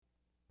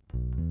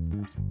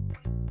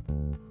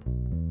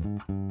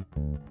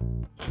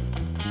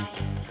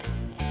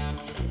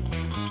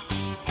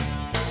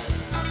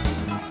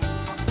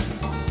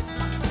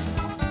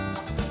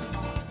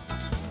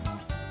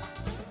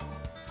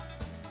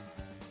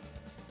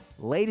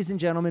Ladies and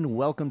gentlemen,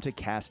 welcome to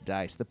Cast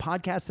Dice, the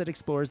podcast that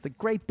explores the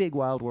great big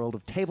wild world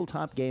of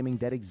tabletop gaming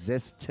that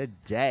exists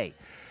today.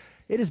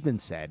 It has been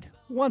said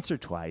once or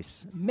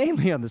twice,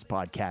 mainly on this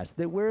podcast,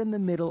 that we're in the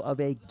middle of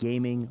a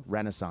gaming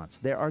renaissance.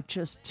 There are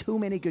just too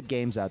many good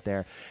games out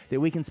there that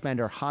we can spend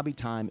our hobby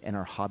time and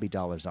our hobby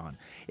dollars on.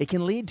 It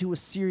can lead to a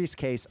serious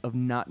case of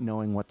not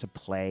knowing what to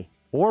play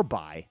or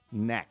buy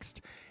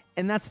next.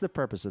 And that's the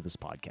purpose of this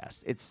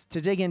podcast. It's to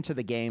dig into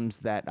the games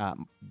that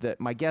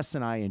my guests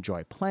and I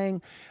enjoy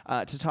playing,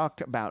 to talk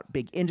about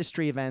big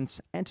industry events,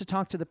 and to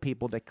talk to the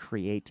people that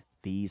create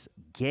these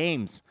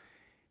games.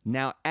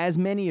 Now, as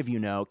many of you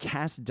know,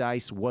 Cast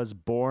Dice was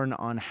born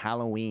on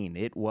Halloween.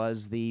 It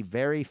was the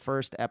very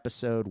first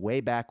episode way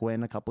back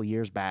when, a couple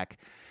years back.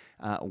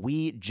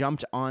 We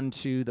jumped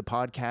onto the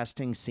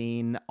podcasting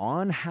scene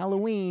on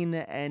Halloween,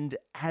 and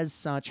as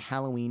such,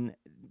 Halloween,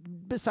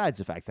 besides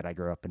the fact that I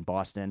grew up in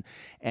Boston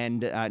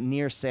and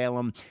near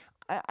Salem,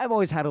 I've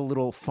always had a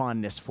little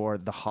fondness for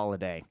the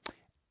holiday.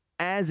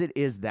 As it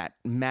is that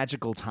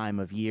magical time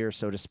of year,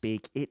 so to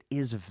speak, it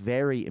is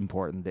very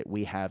important that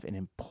we have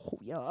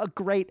a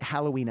great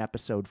Halloween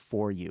episode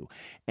for you.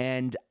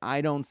 And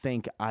I don't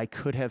think I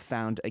could have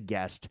found a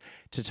guest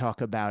to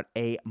talk about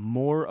a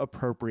more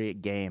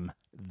appropriate game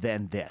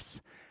than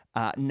this.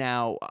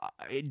 Now,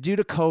 due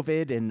to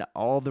COVID and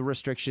all the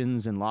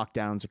restrictions and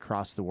lockdowns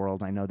across the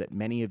world, I know that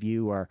many of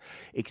you are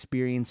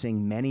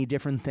experiencing many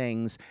different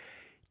things.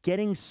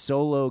 Getting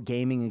solo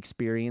gaming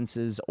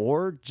experiences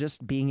or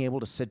just being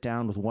able to sit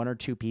down with one or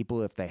two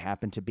people if they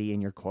happen to be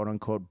in your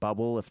quote-unquote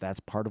bubble, if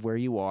that's part of where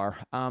you are,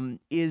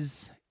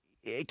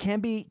 it can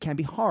be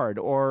hard,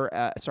 or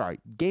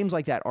games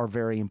like that are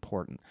very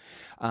important.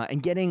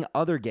 And getting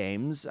other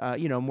games,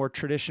 more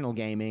traditional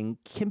gaming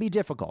can be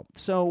difficult.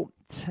 So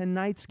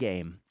tonight's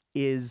game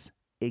is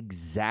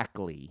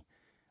exactly,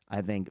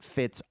 I think,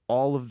 fits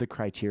all of the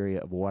criteria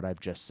of what I've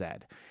just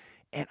said.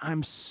 And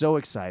I'm so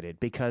excited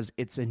because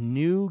it's a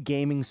new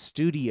gaming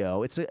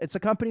studio. It's a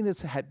company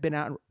that's been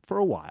out for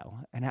a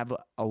while and have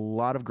a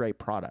lot of great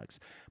products,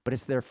 but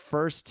it's their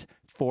first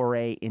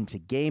foray into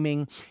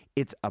gaming.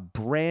 It's a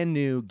brand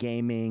new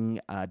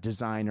gaming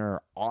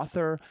designer,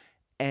 author,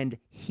 and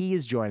he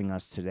is joining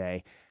us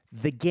today.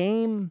 The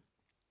game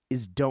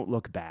is Don't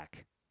Look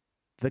Back.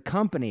 The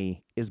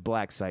company is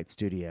Blacksite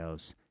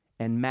Studios,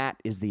 and Matt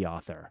is the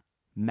author.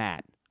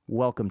 Matt,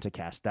 welcome to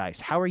Cast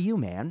Dice. How are you,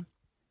 man?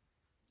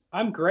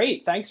 I'm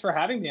great. Thanks for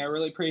having me. I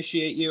really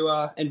appreciate you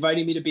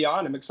inviting me to be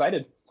on. I'm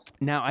excited.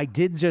 Now, I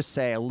did just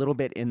say a little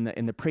bit in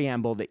the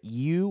preamble that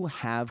you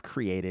have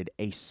created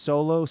a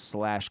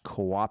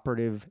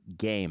solo/cooperative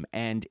game,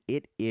 and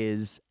it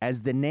is,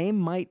 as the name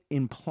might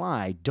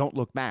imply, Don't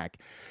Look Back.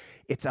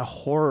 It's a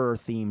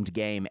horror-themed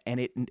game,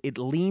 and it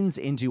leans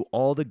into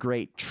all the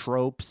great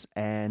tropes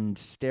and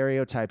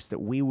stereotypes that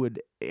we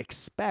would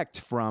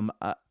expect from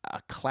a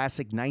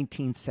classic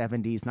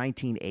 1970s,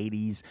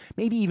 1980s,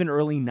 maybe even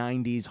early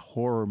 90s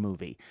horror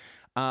movie.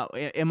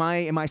 Am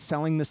I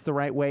selling this the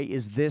right way?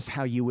 Is this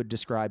how you would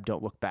describe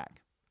Don't Look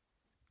Back?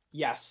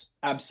 Yes,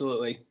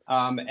 absolutely.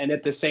 And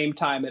at the same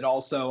time, it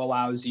also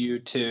allows you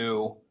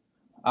to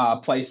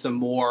play some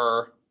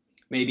more,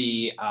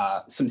 maybe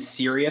some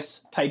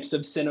serious types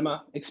of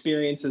cinema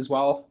experience as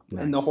well.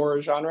 Nice. In the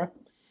horror genre.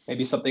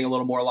 Maybe something a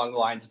little more along the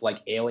lines of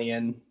like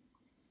Alien.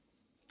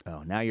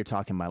 Oh, now you're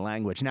talking my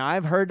language. Now,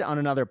 I've heard on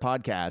another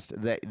podcast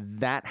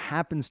that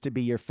happens to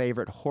be your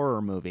favorite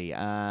horror movie.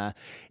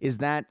 Is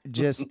that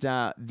just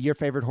your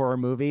favorite horror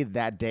movie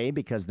that day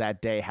because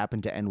that day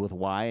happened to end with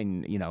Y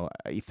and,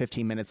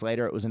 15 minutes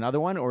later it was another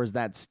one? Or is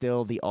that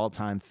still the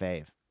all-time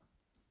fave?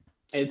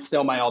 It's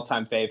still my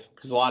all-time fave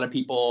because a lot of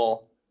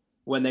people,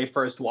 when they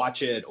first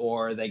watch it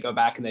or they go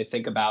back and they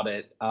think about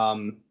it,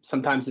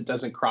 sometimes it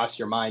doesn't cross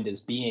your mind as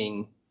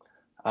being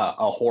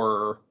a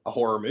horror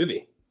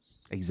movie.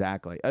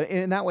 Exactly.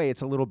 In that way,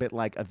 it's a little bit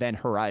like Event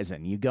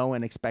Horizon. You go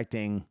in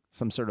expecting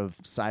some sort of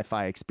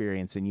sci-fi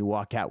experience and you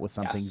walk out with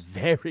something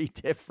very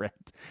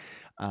different,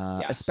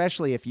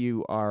 especially if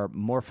you are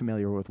more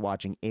familiar with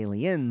watching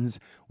Aliens,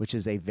 which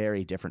is a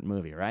very different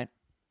movie, right?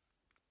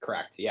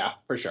 Correct. Yeah,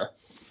 for sure.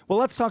 Well,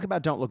 let's talk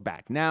about Don't Look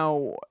Back.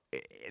 Now,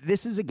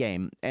 this is a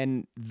game,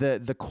 and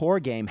the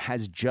core game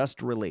has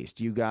just released.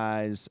 You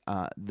guys,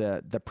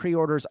 the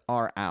pre-orders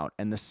are out,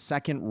 and the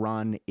second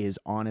run is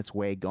on its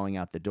way going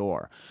out the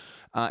door.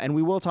 And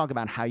we will talk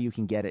about how you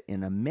can get it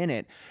in a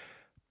minute.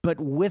 But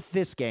with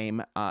this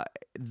game,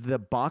 the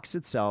box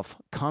itself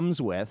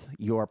comes with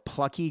your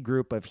plucky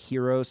group of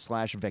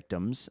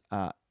heroes/victims,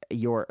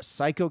 your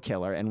psycho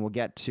killer, and we'll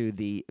get to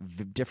the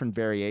different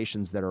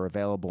variations that are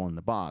available in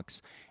the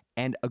box,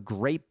 and a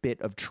great bit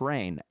of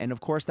terrain. And of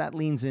course, that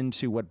leans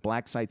into what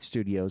Blacksite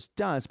Studios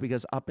does,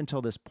 because up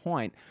until this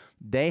point,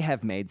 they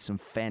have made some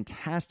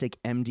fantastic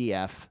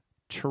MDF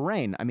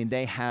terrain. I mean,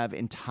 they have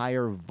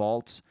entire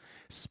vault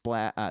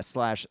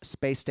slash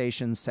space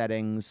station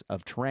settings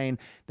of terrain.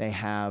 They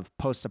have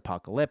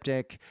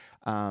post-apocalyptic.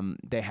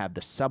 They have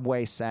the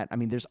subway set. I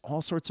mean, there's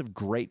all sorts of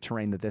great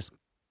terrain that this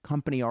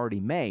company already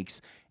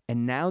makes,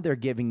 and now they're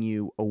giving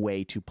you a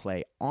way to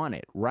play on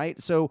it,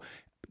 right? So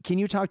can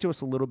you talk to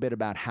us a little bit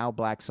about how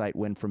Blacksite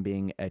went from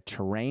being a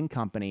terrain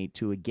company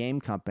to a game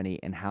company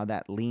and how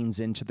that leans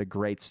into the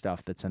great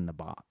stuff that's in the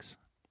box?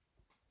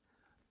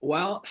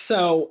 Well,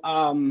 so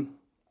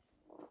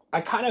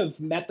I kind of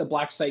met the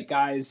Blacksite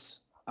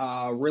guys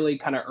really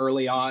kind of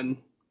early on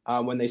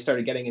when they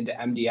started getting into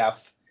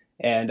MDF,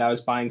 and I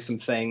was buying some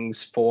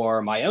things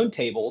for my own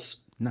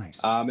tables. Nice.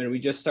 And we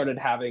just started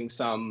having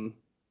some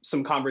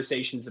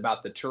conversations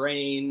about the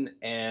terrain,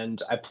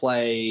 and I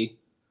play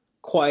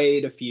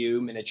quite a few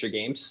miniature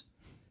games.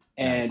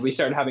 And Nice. we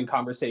started having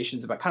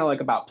conversations about kind of like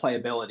about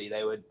playability.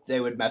 They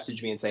would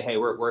message me and say, "Hey,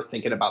 we're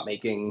thinking about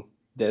making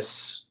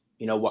this.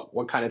 You know,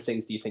 what kind of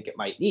things do you think it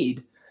might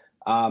need?"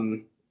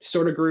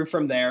 Sort of grew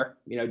from there.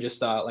 You know,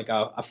 just like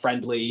a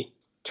friendly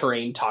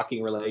terrain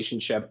talking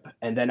relationship.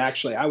 And then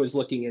actually, I was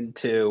looking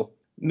into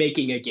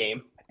making a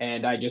game,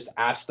 and I just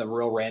asked them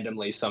real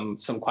randomly some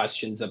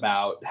questions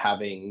about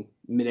having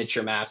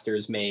miniature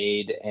masters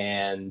made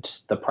and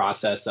the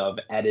process of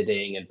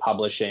editing and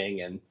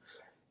publishing.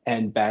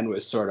 And Ben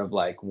was sort of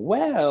like,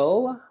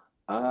 well,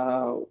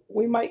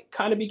 we might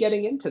kind of be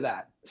getting into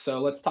that.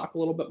 So let's talk a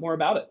little bit more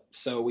about it.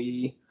 So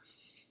we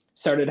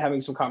started having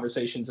some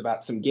conversations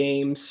about some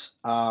games.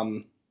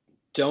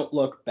 Don't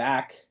Look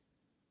Back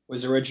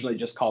was originally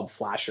just called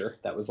Slasher.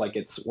 That was like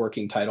its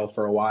working title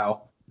for a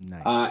while.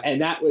 Nice.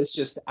 And that was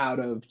just out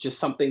of just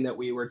something that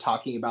we were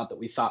talking about that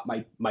we thought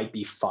might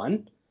be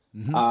fun.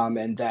 Mm-hmm.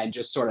 And then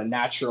just sort of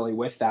naturally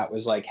with that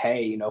was like,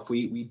 hey, you know, if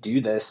we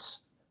do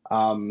this,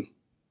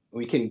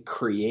 we can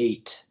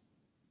create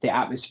the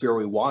atmosphere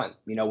we want,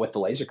 you know, with the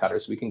laser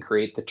cutters. We can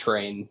create the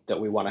terrain that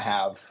we want to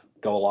have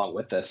go along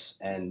with this.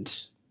 And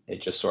it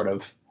just sort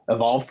of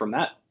evolved from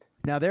that.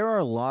 Now, there are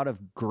a lot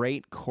of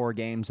great core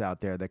games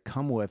out there that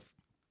come with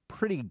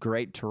pretty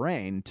great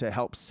terrain to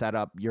help set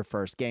up your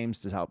first games,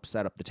 to help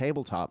set up the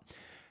tabletop.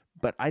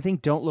 But I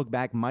think Don't Look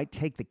Back might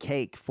take the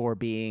cake for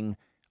being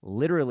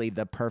literally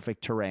the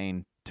perfect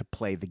terrain to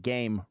play the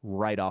game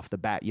right off the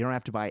bat. You don't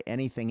have to buy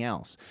anything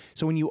else.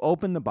 So when you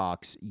open the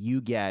box,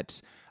 you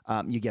get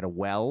a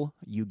well,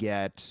 you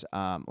get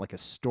like a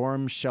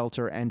storm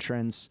shelter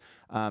entrance,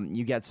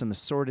 you get some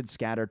assorted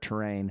scatter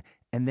terrain,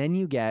 and then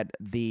you get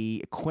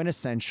the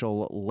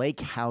quintessential lake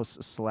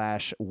house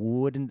 /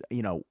 wooden,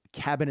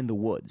 cabin in the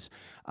woods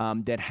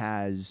that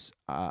has,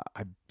 I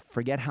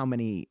forget how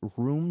many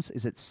rooms.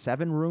 Is it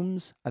 7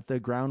 rooms at the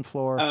ground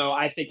floor? Oh,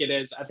 I think it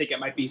is. I think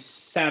it might be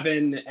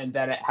 7, and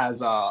then it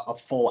has a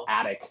full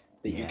attic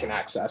that you can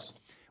access.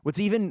 What's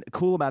even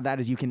cool about that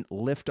is you can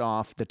lift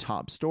off the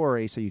top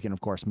story, so you can, of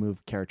course,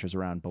 move characters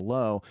around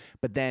below.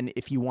 But then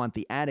if you want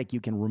the attic,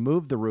 you can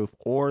remove the roof,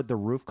 or the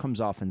roof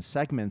comes off in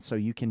segments, so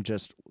you can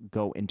just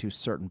go into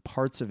certain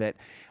parts of it,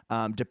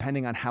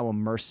 depending on how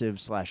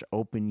immersive /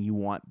 open you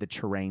want the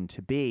terrain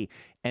to be.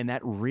 And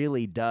that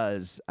really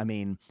does, I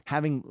mean,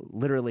 having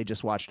literally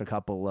just watched a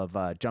couple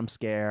of jump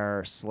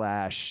scare /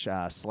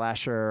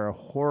 slasher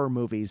horror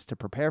movies to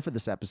prepare for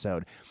this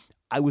episode,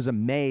 I was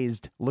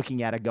amazed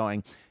looking at it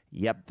going,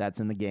 yep, that's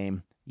in the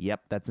game.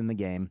 Yep, that's in the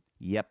game.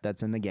 Yep,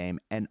 that's in the game.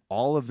 And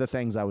all of the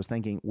things I was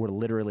thinking were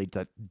literally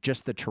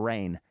just the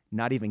terrain,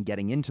 not even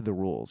getting into the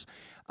rules.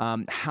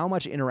 How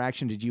much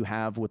interaction did you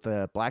have with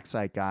the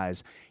Blacksite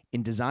guys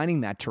in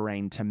designing that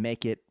terrain to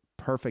make it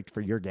perfect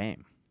for your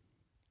game?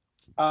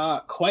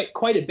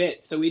 Quite a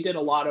bit. So we did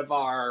a lot of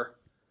our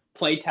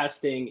play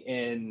testing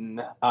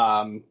in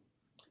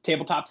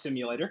Tabletop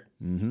Simulator,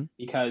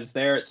 because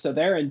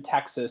they're in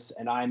Texas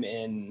and I'm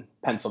in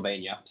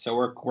Pennsylvania, so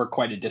we're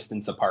quite a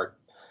distance apart.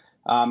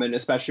 And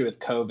especially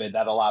with COVID,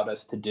 that allowed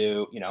us to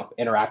do,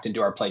 interact and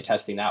do our play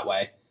testing that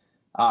way.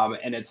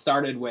 And it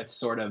started with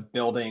sort of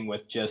building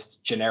with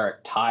just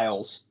generic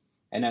tiles,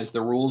 and as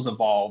the rules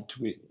evolved,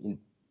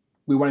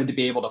 we wanted to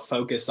be able to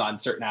focus on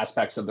certain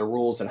aspects of the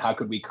rules and how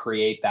could we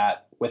create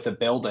that with a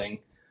building.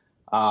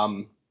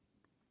 And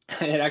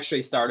it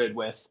actually started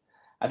with,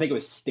 I think it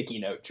was sticky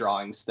note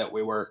drawings that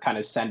we were kind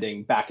of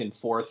sending back and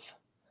forth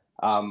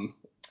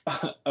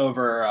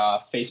over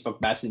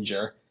Facebook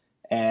Messenger.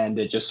 And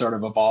it just sort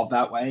of evolved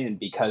that way. And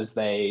because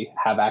they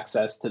have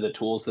access to the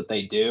tools that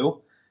they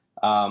do,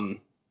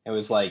 it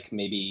was like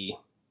maybe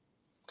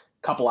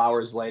a couple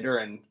hours later,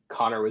 and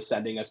Connor was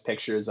sending us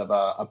pictures of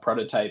a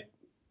prototype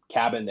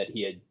cabin that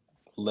he had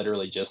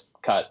literally just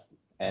cut.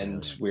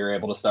 And we were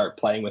able to start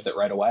playing with it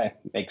right away,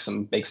 make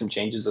some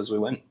changes as we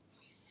went.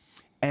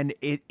 And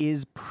it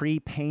is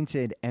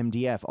pre-painted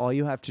MDF. All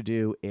you have to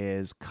do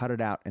is cut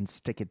it out and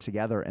stick it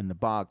together in the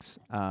box,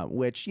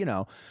 which,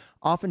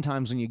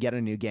 oftentimes when you get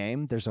a new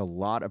game, there's a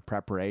lot of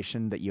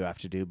preparation that you have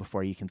to do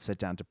before you can sit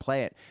down to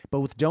play it. But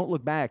with Don't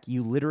Look Back,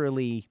 you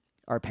literally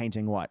are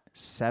painting,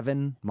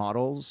 7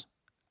 models,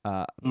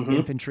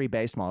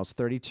 infantry-based models,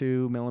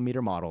 32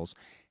 millimeter models,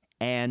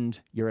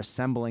 and you're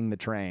assembling the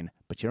terrain,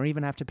 but you don't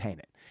even have to paint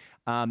it.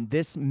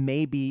 This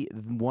may be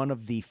one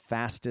of the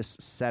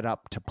fastest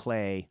setup to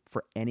play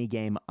for any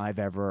game I've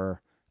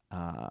ever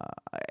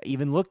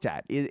even looked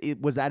at.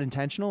 Was that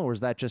intentional, or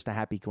was that just a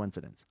happy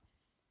coincidence?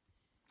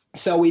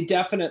 So we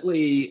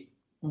definitely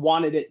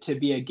wanted it to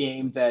be a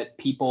game that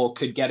people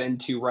could get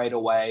into right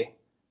away.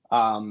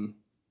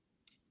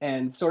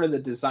 And sort of the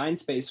design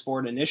space for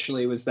it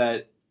initially was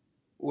that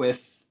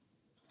with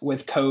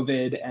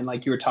COVID and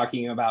like you were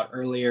talking about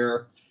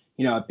earlier,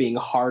 it being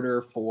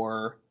harder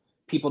for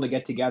people to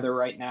get together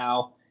right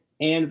now.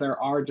 And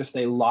there are just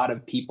a lot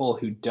of people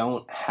who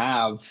don't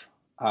have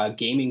a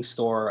gaming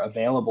store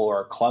available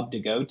or a club to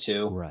go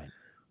to. Right.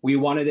 We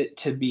wanted it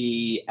to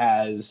be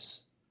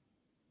as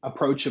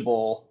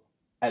approachable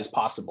as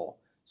possible.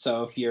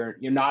 So if you're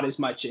not as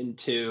much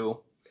into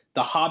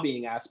the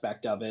hobbying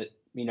aspect of it,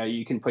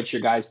 you can put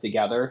your guys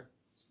together,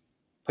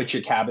 put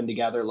your cabin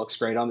together, looks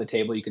great on the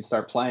table, you can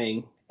start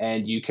playing,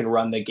 and you can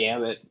run the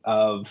gamut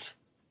of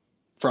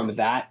from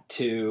that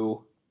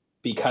to,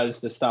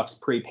 because the stuff's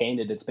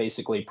pre-painted, it's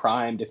basically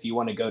primed. If you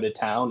want to go to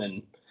town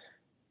and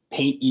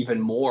paint even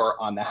more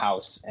on the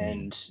house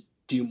and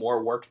do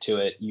more work to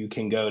it, you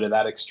can go to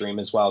that extreme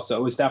as well. So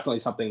it was definitely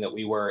something that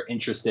we were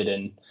interested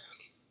in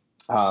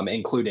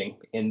including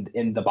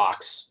in the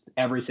box.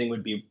 Everything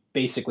would be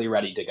basically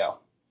ready to go.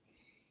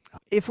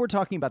 If we're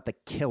talking about the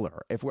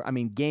killer,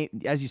 game,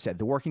 as you said,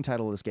 the working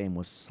title of this game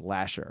was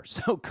slasher.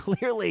 So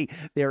clearly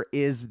there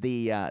is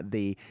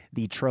the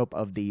trope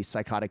of the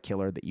psychotic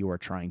killer that you are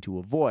trying to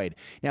avoid.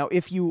 Now,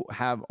 if you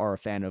are a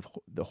fan of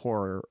the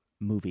horror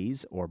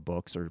movies or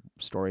books or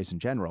stories in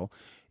general,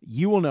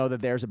 you will know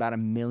that there's about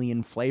 1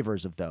 million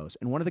flavors of those.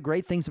 And one of the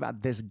great things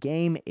about this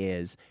game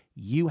is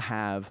you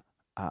have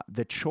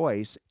the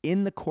choice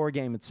in the core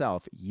game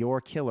itself.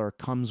 Your killer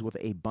comes with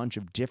a bunch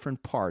of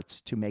different parts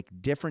to make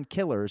different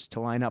killers to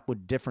line up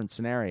with different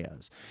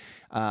scenarios,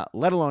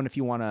 let alone if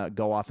you want to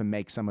go off and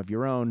make some of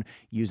your own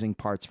using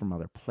parts from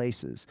other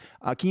places.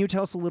 Can you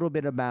tell us a little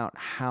bit about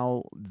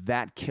how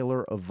that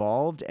killer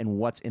evolved and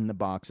what's in the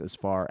box as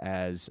far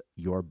as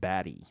your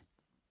baddie?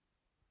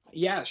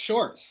 Yeah,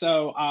 sure.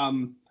 So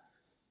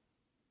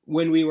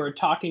when we were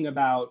talking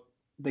about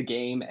the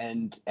game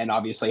and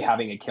obviously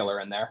having a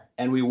killer in there,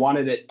 and we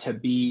wanted it to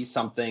be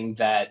something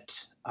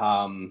that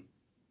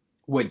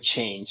would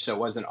change, so it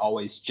wasn't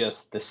always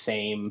just the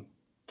same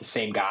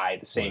guy,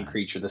 the same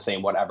creature, the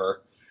same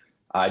whatever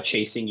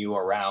chasing you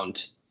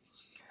around.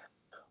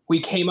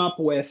 We came up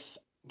with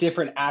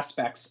different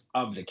aspects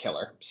of the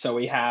killer. So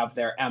we have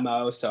their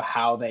MO, so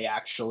how they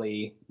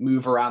actually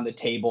move around the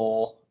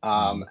table,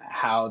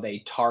 how they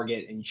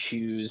target and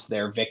choose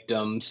their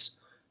victims.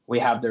 We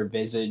have their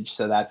visage,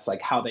 so that's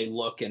like how they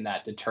look, and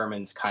that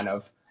determines kind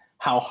of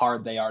how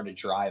hard they are to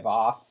drive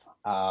off,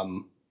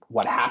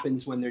 what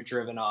happens when they're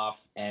driven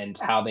off, and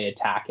how they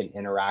attack and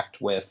interact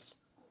with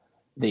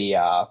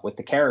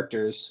the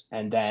characters.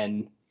 And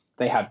then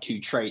they have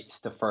 2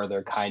 traits to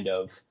further kind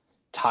of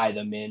tie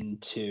them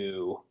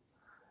into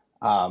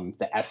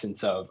the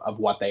essence of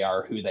what they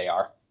are, who they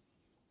are.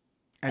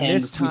 And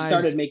this ties, we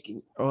started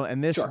making. Well,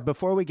 and this, Sure.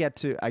 Before we get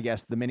to, I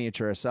guess, the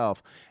miniature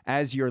itself,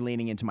 as you're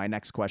leaning into my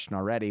next question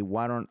already,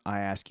 why don't I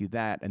ask you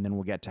that, and then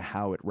we'll get to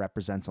how it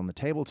represents on the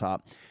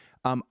tabletop.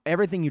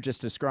 Everything you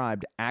just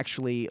described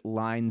actually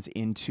lines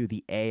into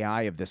the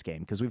AI of this game,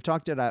 because we've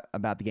talked about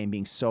the game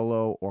being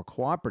solo or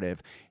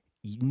cooperative.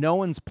 No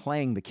one's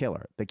playing the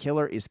killer. The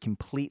killer is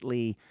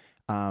completely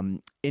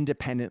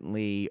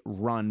independently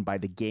run by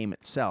the game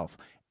itself.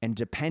 And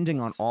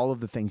depending on all of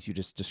the things you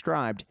just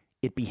described,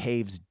 it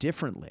behaves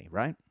differently,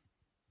 right?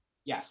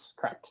 Yes,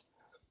 correct.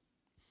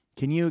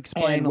 Can you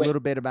explain a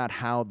little bit about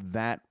how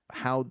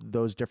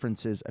those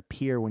differences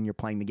appear when you're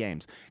playing the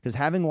games? Because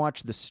having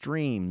watched the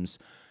streams,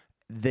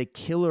 the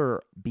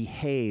killer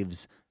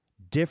behaves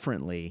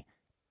differently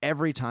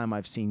every time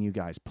I've seen you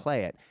guys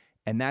play it,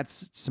 and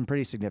that's some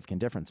pretty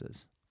significant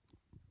differences.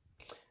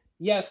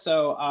 Yeah,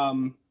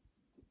 so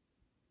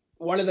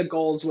one of the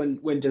goals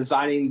when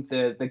designing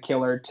the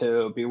killer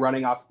to be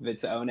running off of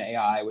its own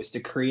AI was to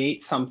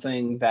create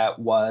something that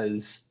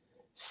was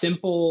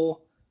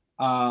simple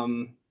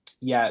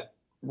yet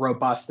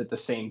robust at the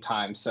same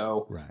time.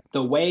 So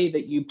the way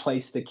that you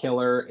place the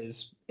killer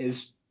is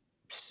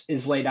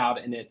laid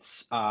out in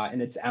its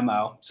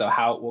MO. So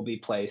how it will be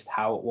placed,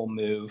 how it will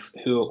move,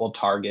 who it will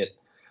target.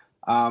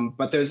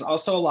 But there's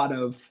also a lot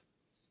of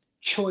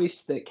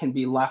choice that can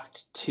be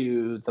left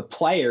to the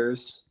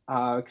players,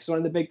 because one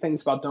of the big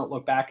things about Don't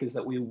Look Back is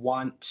that we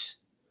want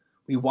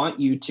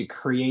you to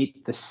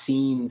create the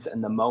scenes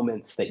and the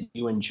moments that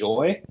you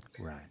enjoy.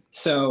 Right.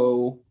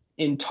 So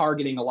in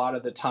targeting, a lot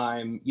of the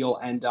time you'll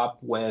end up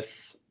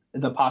with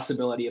the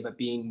possibility of it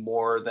being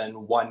more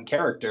than one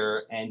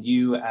character, and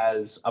you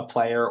as a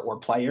player or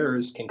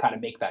players can kind of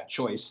make that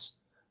choice,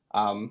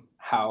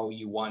 how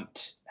you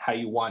want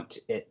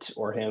it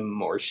or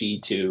him or she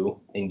to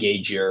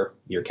engage your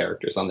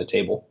characters on the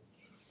table.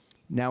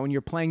 Now, when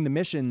you're playing the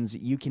missions,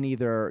 you can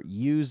either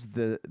use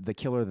the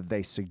killer that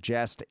they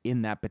suggest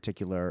in that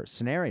particular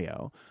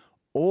scenario,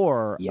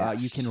 or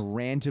you can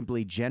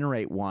randomly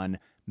generate one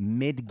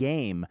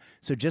mid-game.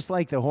 So just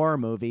like the horror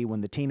movie,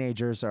 when the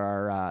teenagers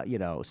are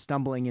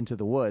stumbling into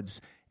the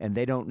woods and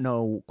they don't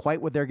know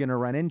quite what they're going to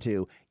run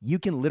into, you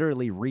can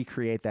literally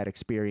recreate that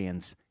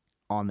experience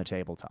on the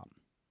tabletop.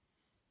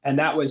 And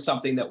that was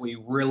something that we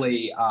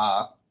really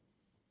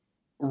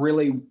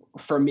really,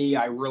 for me,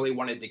 I really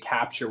wanted to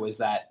capture was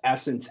that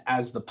essence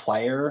as the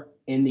player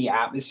in the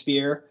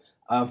atmosphere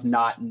of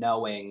not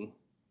knowing,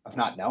 of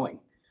not knowing.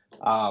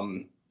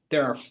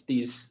 There are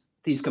these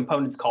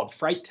components called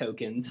fright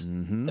tokens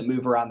Mm-hmm. that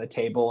move around the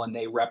table, and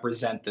they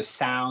represent the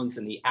sounds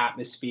and the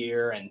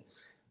atmosphere, and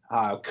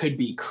could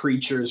be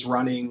creatures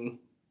running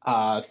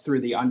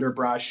through the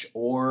underbrush,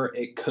 or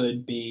it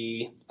could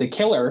be the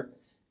killer,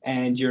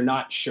 and you're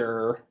not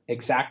sure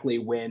exactly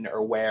when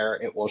or where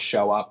it will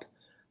show up.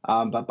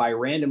 But by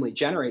randomly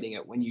generating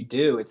it, when you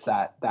do, it's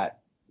that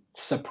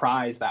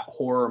surprise, that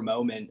horror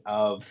moment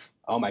of,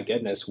 oh my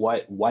goodness,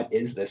 what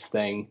is this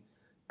thing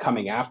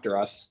coming after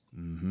us?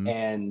 Mm-hmm.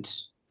 And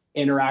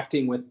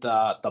interacting with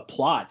the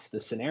plots, the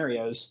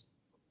scenarios,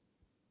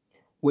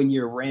 when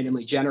you're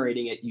randomly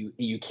generating it,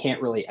 you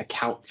can't really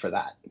account for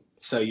that.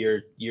 So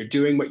you're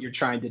doing what you're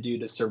trying to do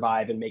to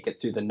survive and make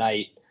it through the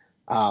night,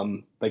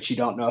 but you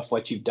don't know if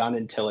what you've done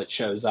until it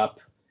shows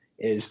up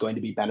is going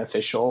to be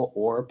beneficial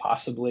or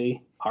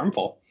possibly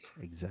harmful.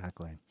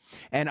 Exactly.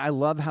 And I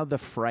love how the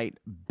fright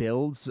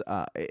builds.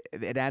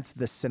 It adds to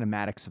the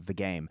cinematics of the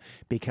game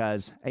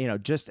because,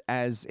 just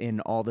as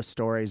in all the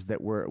stories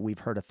that we've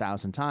heard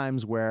 1,000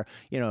 times, where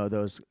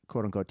those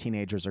quote unquote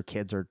teenagers or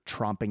kids are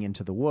tromping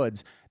into the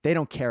woods, they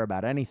don't care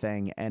about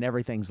anything and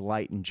everything's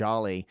light and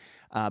jolly.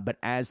 But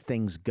as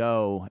things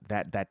go,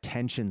 that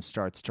tension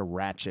starts to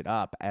ratchet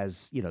up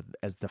as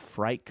the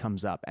fright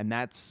comes up, and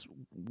that's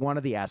one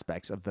of the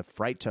aspects of the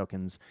fright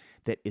tokens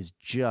that is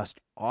just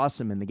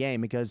awesome in the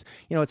game because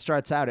it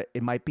starts out,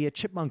 it might be a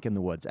chipmunk in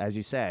the woods, as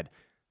you said,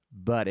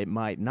 but it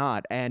might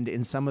not. And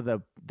in some of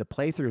the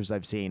playthroughs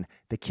I've seen,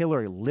 the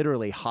killer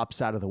literally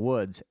hops out of the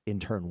woods in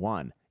turn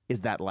one.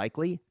 Is that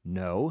likely?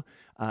 No.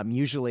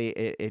 Usually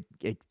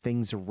it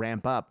things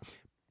ramp up,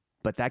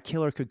 but that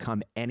killer could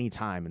come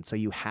anytime, and so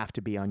you have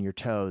to be on your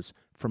toes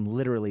from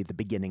literally the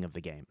beginning of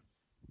the game.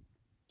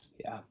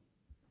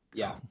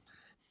 Yeah.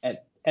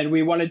 And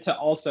we wanted to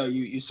also,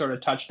 you sort of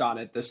touched on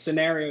it, the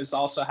scenarios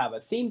also have a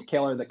themed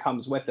killer that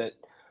comes with it,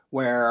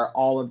 where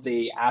all of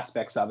the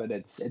aspects of it,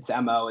 its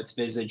MO, its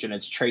visage, and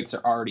its traits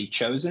are already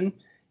chosen.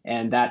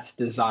 And that's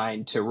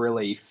designed to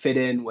really fit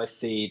in with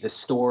the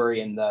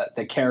story and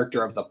the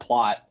character of the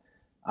plot.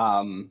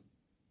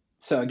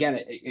 So again,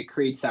 it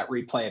creates that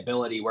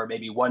replayability where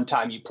maybe one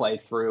time you play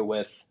through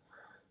with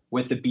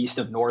the Beast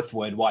of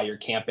Northwood while you're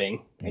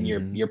camping, and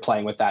you're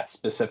playing with that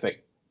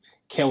specific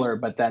killer,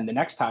 but then the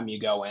next time you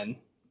go in,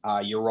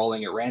 you're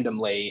rolling it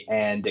randomly,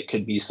 and it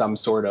could be some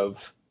sort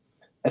of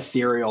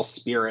ethereal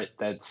spirit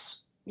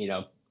that's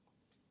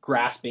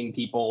grasping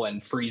people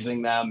and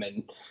freezing them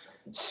and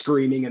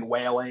screaming and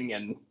wailing,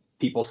 and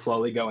people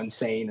slowly go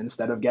insane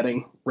instead of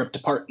getting ripped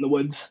apart in the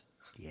woods.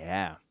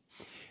 Yeah.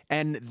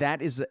 And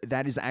that is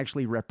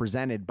actually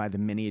represented by the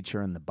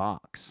miniature in the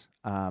box.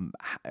 How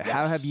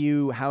have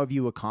you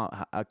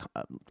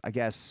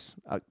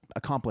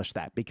accomplished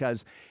that?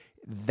 Because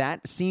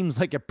that seems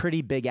like a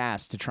pretty big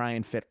ask to try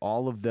and fit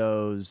all of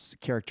those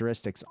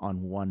characteristics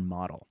on one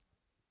model.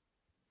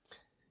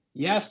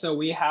 Yeah, so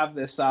we have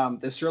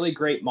this really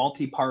great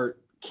multi-part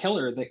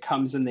killer that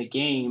comes in the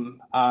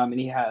game, and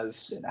it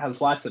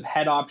has lots of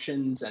head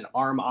options and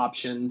arm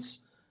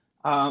options,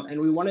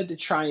 and we wanted to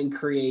try and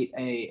create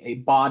a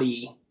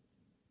body,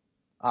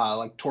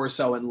 like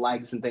torso and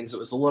legs and things that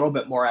was a little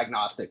bit more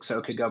agnostic, so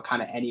it could go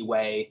kind of any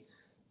way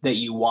that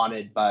you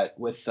wanted, but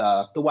with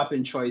the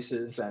weapon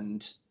choices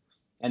and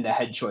the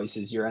head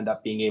choices, you end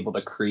up being able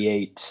to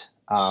create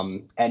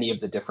any of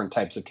the different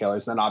types of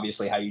killers. And then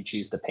obviously how you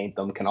choose to paint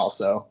them can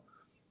also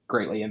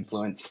greatly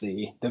influence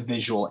the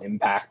visual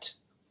impact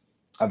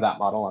of that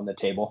model on the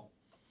table.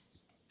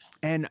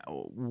 And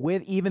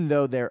even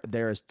though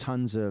there is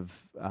tons of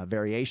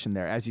variation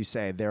there, as you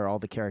say, there are all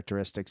the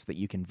characteristics that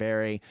you can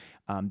vary.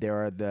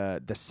 There are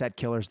the set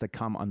killers that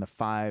come on the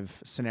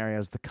 5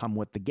 scenarios that come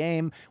with the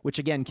game, which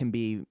again can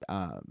be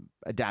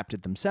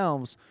adapted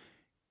themselves.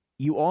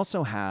 You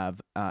also have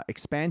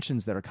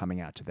expansions that are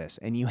coming out to this,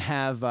 and you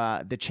have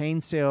the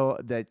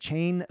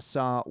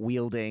chainsaw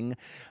wielding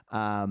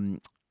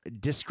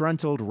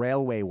disgruntled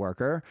railway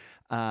worker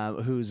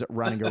who's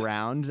running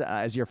around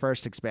as your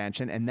first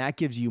expansion, and that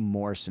gives you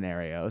more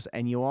scenarios.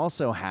 And you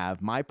also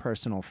have my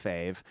personal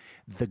fave,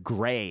 the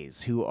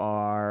Greys, who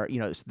are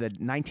the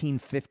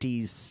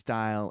 1950s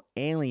style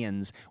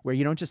aliens, where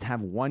you don't just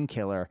have one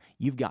killer,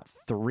 you've got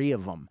 3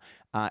 of them.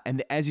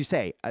 And as you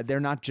say, they're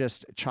not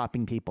just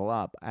chopping people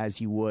up as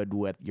you would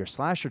with your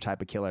slasher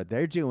type of killer.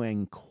 They're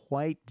doing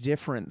quite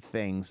different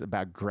things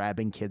about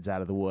grabbing kids out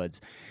of the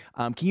woods.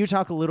 Can you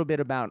talk a little bit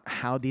about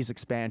how these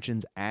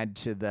expansions add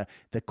to the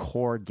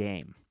core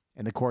game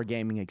and the core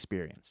gaming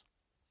experience?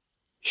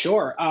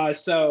 Sure.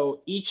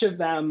 So each of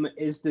them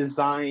is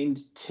designed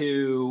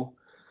to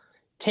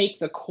take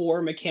the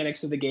core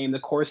mechanics of the game, the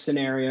core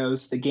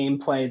scenarios, the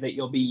gameplay that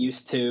you'll be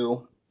used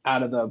to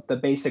out of the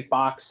basic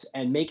box,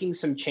 and making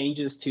some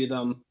changes to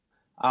them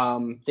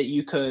that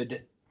you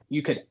could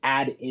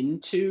add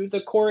into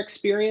the core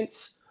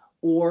experience,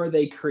 or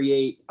they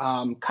create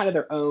kind of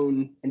their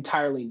own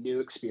entirely new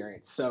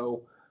experience.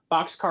 So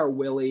Boxcar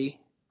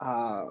Willie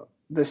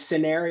the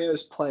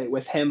scenarios play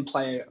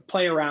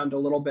around a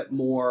little bit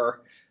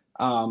more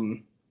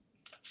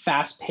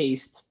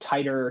fast-paced,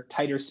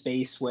 tighter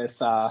space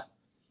with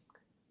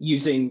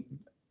using.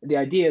 The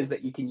idea is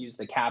that you can use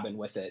the cabin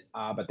with it,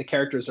 but the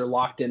characters are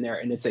locked in there,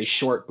 and it's a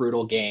short,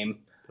 brutal game.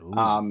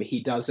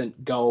 He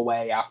doesn't go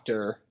away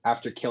after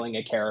killing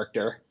a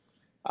character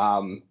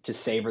to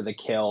savor the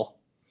kill.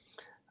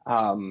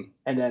 And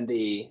then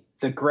the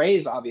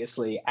Greys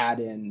obviously add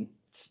in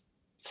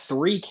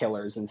 3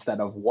 killers instead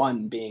of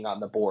 1 being on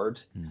the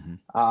board. Mm-hmm.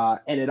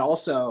 And it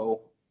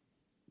also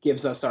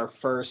gives us our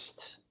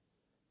first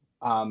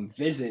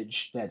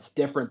visage that's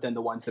different than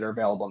the ones that are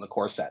available in the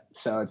core set.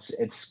 So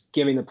it's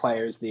giving the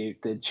players the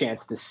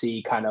chance to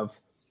see kind of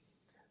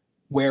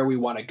where we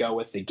want to go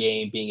with the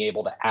game, being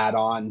able to add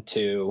on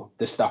to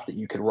the stuff that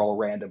you could roll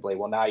randomly.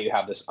 Well, now you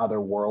have this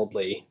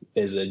otherworldly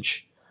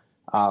visage,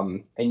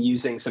 and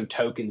using some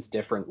tokens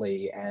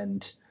differently,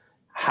 and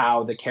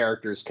how the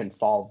characters can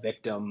fall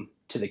victim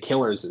to the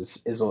killers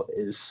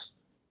is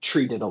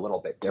treated a little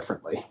bit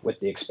differently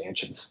with the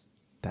expansions.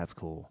 That's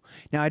cool.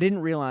 Now, I didn't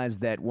realize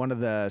that one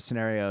of the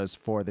scenarios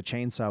for the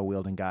chainsaw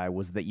wielding guy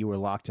was that you were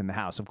locked in the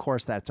house. Of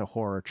course, that's a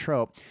horror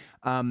trope.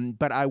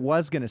 But I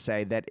was going to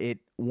say that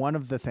one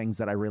of the things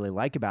that I really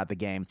like about the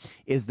game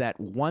is that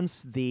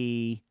once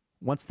the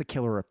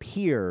killer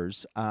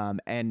appears,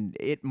 and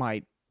it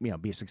might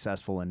be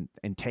successful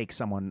and take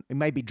someone. It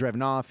might be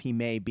driven off. He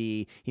may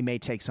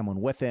take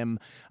someone with him,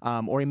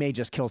 or he may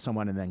just kill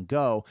someone and then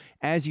go.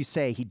 As you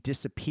say, he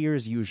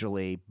disappears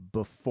usually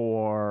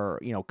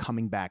before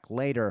coming back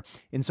later,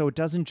 and so it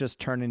doesn't just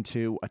turn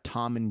into a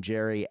Tom and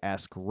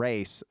Jerry-esque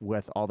race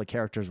with all the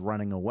characters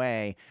running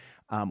away.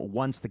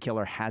 Once the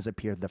killer has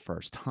appeared the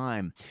first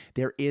time,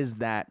 there is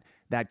that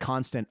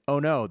constant. Oh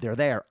no, they're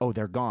there. Oh,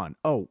 they're gone.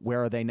 Oh,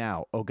 where are they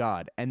now? Oh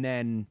God, and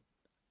then.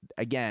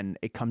 Again,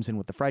 it comes in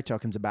with the fright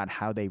tokens about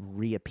how they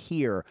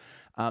reappear.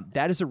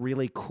 That is a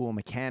really cool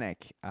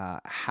mechanic.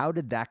 How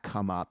did that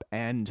come up,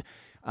 and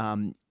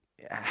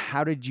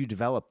how did you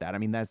develop that? I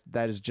mean,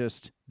 that is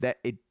just that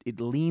it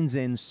leans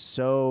in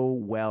so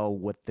well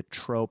with the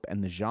trope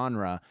and the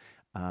genre.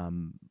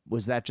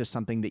 Was that just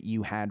something that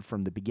you had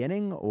from the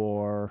beginning,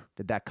 or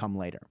did that come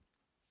later?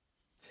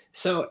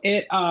 So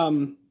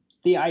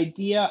the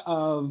idea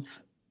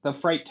of the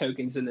fright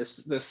tokens and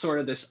this sort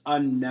of this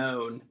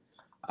unknown.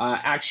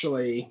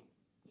 Actually,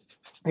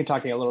 I'm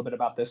talking a little bit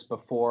about this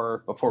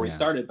before we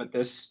started, but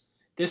this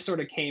sort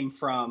of came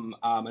from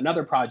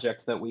another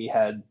project that we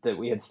had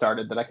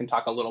started that I can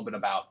talk a little bit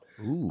about.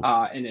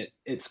 And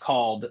it's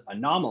called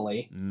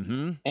Anomaly,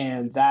 mm-hmm.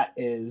 and that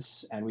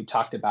is, and we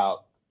talked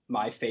about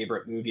my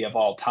favorite movie of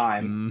all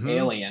time, mm-hmm.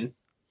 Alien,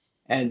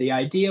 and the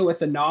idea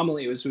with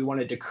Anomaly was we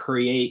wanted to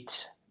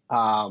create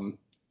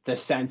the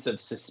sense of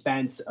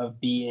suspense of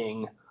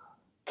being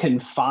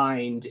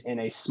confined in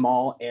a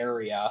small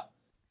area.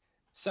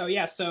 So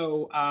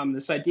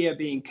this idea of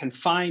being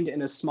confined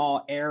in a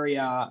small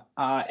area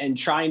and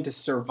trying to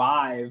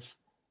survive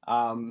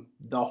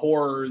the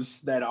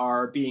horrors that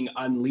are being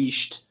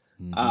unleashed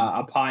mm-hmm.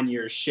 Upon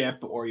your ship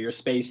or your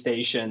space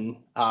station,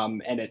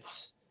 and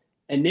it's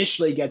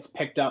initially gets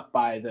picked up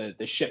by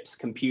the ship's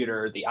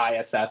computer, the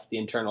ISS, the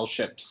internal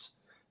ship's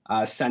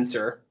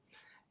sensor,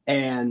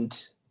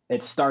 and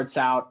it starts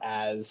out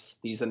as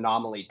these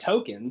anomaly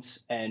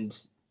tokens, and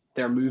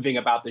they're moving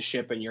about the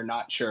ship and you're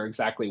not sure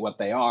exactly what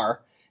they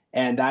are.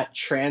 And that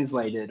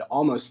translated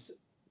almost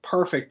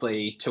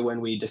perfectly to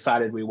when we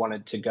decided we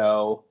wanted to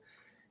go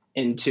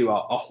into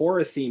a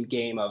horror themed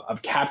game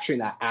of capturing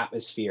that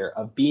atmosphere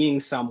of being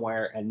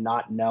somewhere and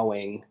not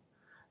knowing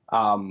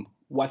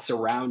what's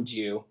around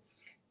you.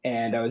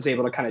 And I was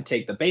able to kind of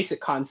take the basic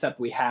concept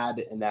we had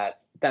in that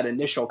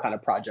initial kind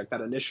of project,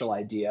 that initial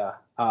idea,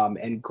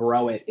 and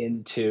grow it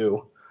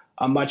into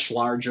a much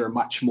larger,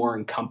 much more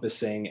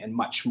encompassing, and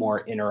much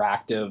more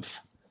interactive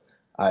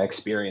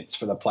experience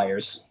for the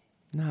players.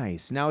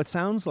 Nice. Now, it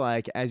sounds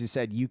like, as you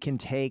said, you can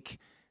take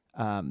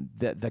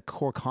the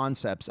core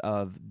concepts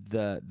of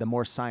the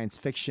more science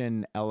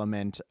fiction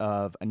element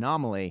of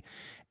Anomaly,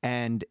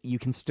 and you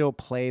can still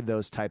play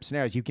those type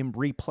scenarios. You can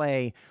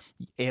replay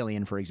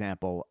Alien, for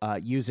example,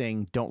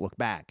 using Don't Look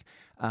Back.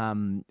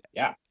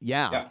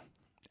 Yeah.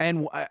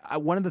 And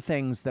one of the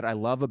things that I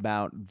love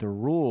about the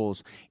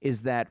rules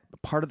is that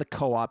part of the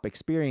co-op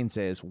experience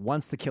is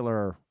once the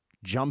killer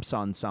jumps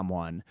on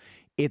someone,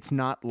 it's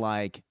not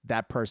like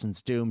that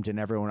person's doomed and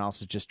everyone else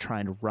is just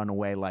trying to run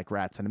away like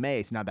rats in a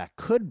maze. Now, that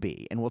could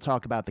be, and we'll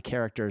talk about the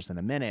characters in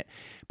a minute,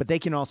 but they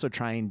can also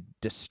try and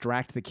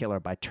distract the killer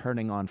by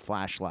turning on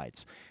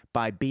flashlights,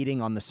 by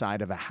beating on the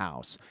side of a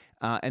house.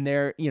 And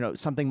there,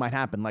 something might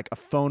happen, like a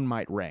phone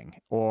might ring,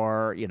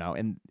 or,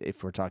 and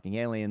if we're talking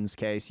Aliens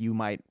case, you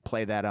might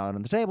play that out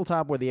on the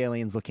tabletop where the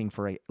alien's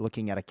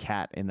looking at a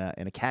cat in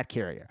a cat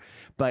carrier.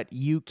 But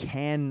you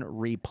can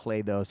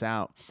replay those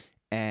out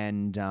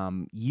and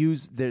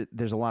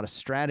there's a lot of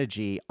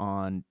strategy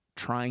on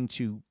trying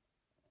to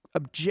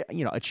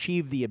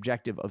achieve the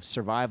objective of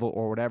survival,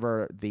 or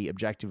whatever the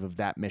objective of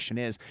that mission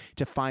is,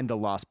 to find the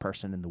lost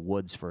person in the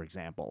woods, for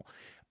example.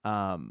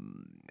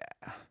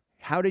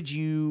 How did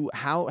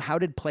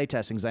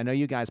playtesting, because I know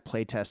you guys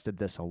playtested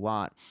this a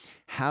lot.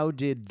 How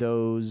did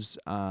those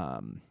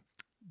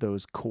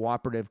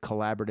cooperative,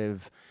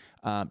 collaborative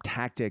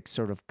tactics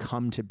sort of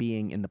come to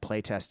being in the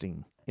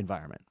playtesting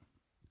environment?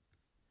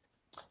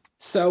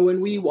 So when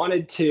we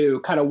wanted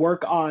to kind of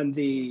work on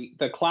the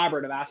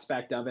collaborative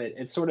aspect of it,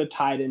 it sort of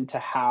tied into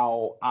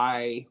how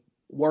I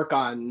work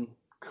on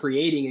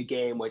creating a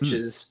game, which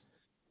is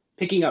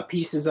picking up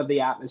pieces of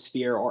the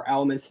atmosphere or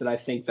elements that I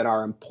think that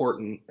are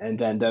important, and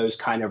then those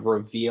kind of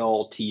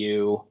reveal to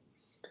you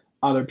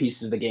other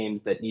pieces of the game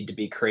that need to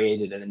be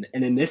created. And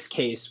in this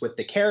case, with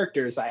the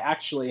characters, I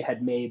actually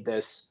had made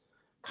this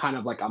kind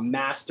of like a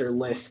master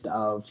list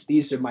of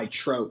these are my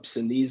tropes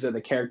and these are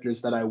the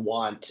characters that I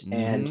want.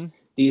 And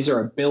these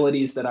are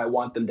abilities that I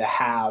want them to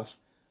have.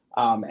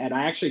 And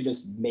I actually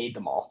just made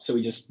them all. So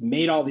we just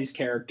made all these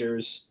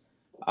characters.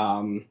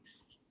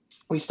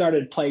 We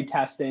started play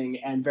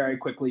testing, and very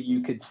quickly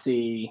you could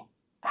see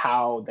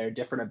how their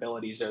different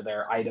abilities or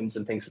their items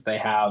and things that they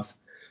have,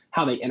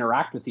 how they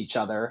interact with each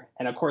other.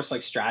 And of course,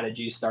 like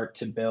strategies start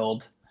to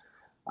build.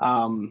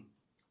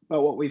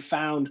 But what we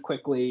found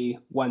quickly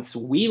once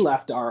we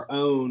left our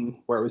own,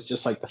 where it was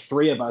just like the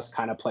three of us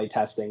kind of play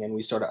testing, and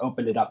we sort of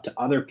opened it up to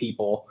other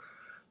people,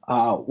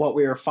 what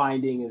we were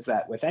finding is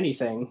that with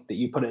anything that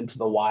you put into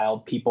the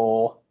wild,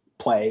 people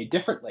play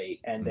differently,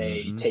 and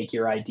they take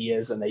your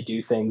ideas and they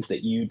do things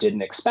that you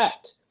didn't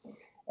expect.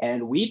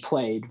 And we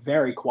played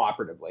very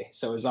cooperatively.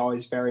 So it was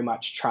always very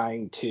much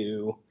trying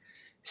to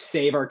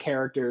save our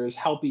characters,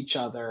 help each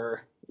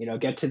other,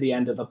 get to the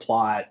end of the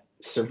plot,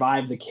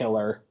 survive the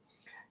killer.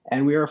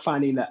 And we were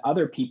finding that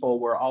other people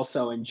were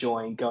also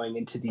enjoying going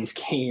into these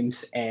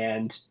games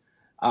and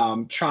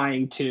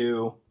trying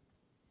to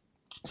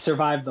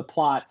survive the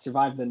plot,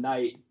 survive the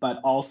night, but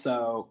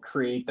also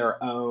create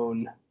their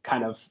own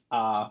kind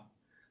of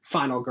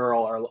final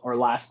girl or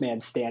last man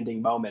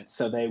standing moment.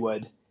 So they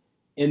would,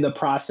 in the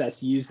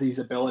process, use these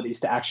abilities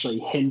to actually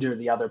hinder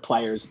the other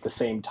players at the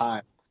same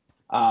time,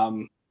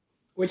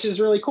 which is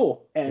really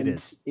cool. And it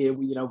is.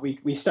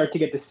 We start to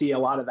get to see a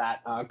lot of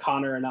that.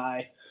 Connor and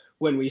I,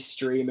 when we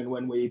stream and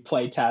when we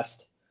play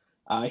test,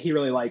 he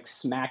really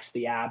likes Max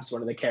the Abs,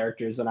 one of the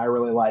characters, and I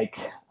really like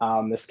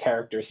this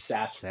character,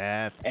 Seth.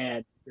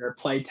 And you're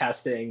play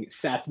testing,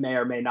 Seth may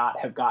or may not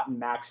have gotten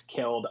Max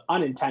killed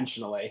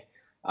unintentionally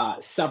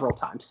several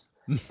times.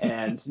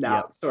 And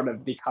now it's sort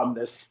of become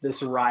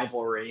this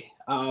rivalry.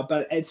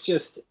 But it's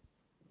just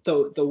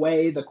the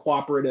way the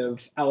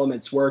cooperative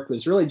elements work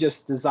was really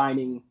just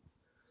designing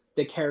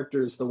the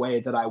characters the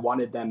way that I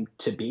wanted them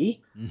to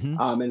be,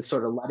 and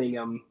sort of letting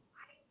them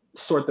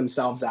sort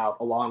themselves out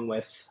along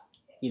with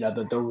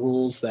the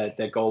rules that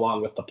go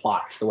along with the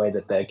plots, the way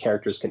that the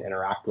characters can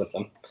interact with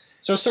them.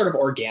 So it's sort of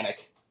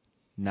organic.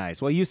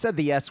 Nice. Well, you said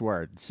the S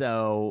word,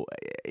 so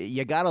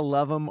you gotta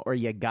love them or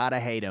you gotta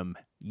hate them.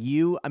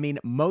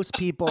 Most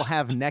people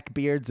have neck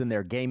beards in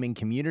their gaming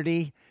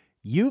community.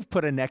 You've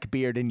put a neck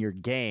beard in your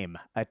game,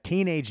 a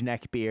teenage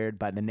neck beard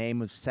by the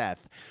name of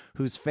Seth,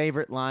 whose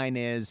favorite line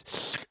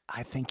is,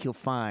 "I think you'll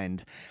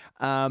find."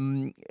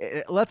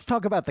 Let's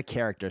talk about the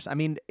characters.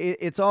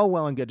 It's all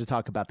well and good to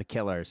talk about the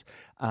killers,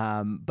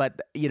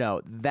 but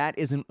that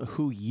isn't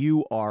who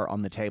you are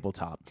on the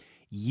tabletop.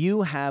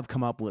 You have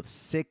come up with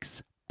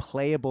 6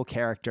 playable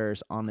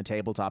characters on the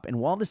tabletop. And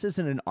while this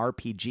isn't an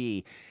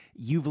RPG,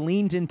 you've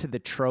leaned into the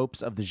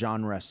tropes of the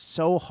genre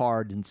so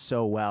hard and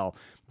so well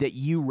that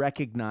you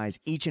recognize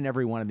each and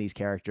every one of these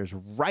characters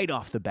right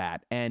off the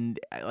bat. And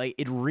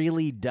it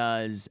really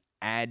does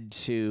add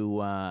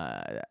to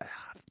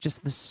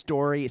just the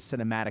story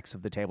cinematics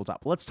of the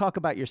tabletop. Let's talk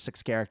about your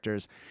 6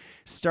 characters,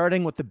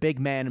 starting with the big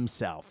man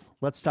himself.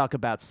 Let's talk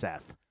about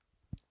Seth.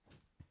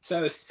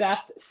 So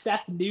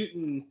Seth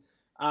Newton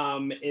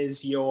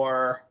is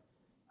your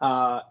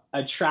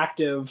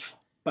attractive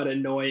but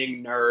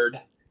annoying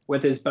nerd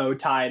with his bow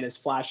tie and his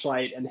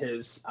flashlight and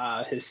his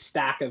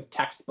stack of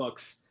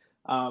textbooks.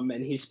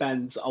 And he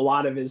spends a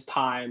lot of his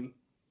time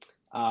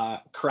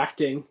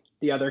correcting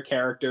the other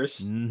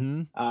characters.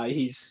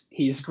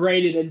 He's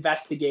great at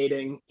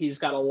investigating. He's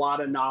got a lot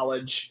of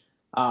knowledge,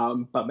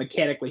 but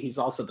mechanically he's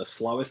also the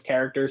slowest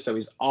character, so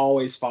he's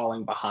always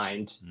falling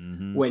behind.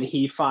 When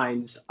he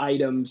finds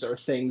items or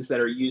things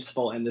that are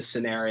useful in the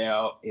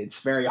scenario,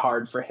 it's very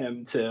hard for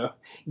him to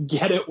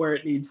get it where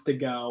it needs to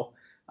go.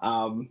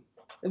 And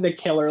the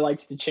killer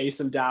likes to chase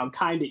him down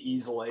kind of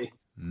easily.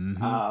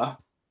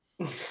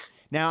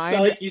 Now,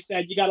 like you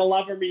said, you gotta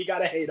love him or you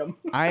gotta hate him.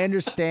 I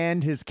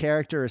understand his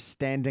character is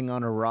standing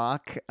on a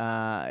rock.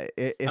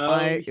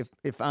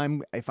 If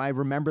I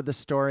remember the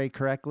story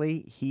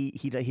correctly,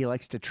 he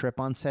likes to trip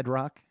on said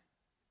rock.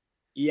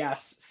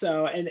 Yes.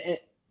 So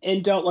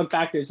and Don't Look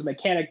Back, there's a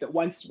mechanic that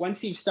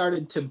once you've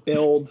started to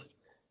build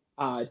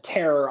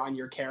terror on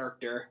your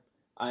character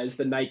as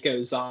the night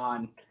goes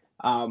on,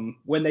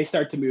 when they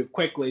start to move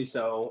quickly.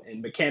 So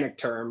in mechanic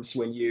terms,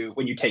 when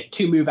you take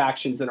 2 move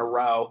actions in a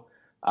row.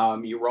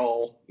 You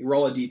roll a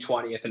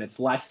d20. If it's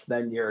less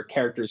than your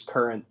character's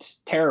current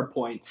terror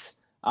points,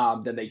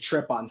 then they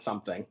trip on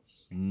something.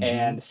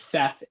 And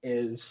Seth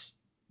is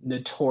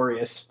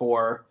notorious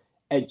for,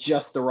 at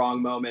just the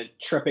wrong moment,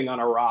 tripping on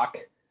a rock,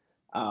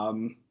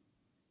 um,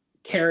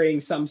 carrying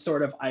some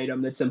sort of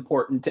item that's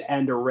important to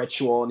end a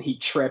ritual, and he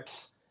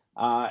trips.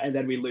 And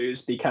then we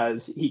lose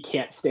because he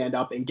can't stand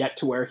up and get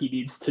to where he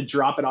needs to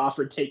drop it off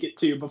or take it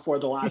to before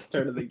the last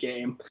turn of the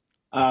game.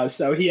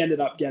 So he ended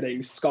up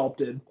getting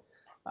sculpted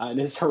in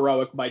his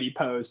heroic mighty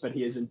pose, but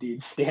he is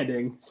indeed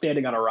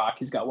standing on a rock.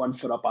 He's got one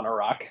foot up on a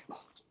rock.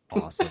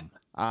 Awesome.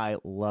 I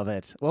love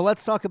it. Well,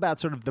 let's talk about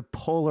sort of the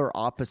polar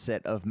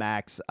opposite of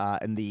Max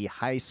in the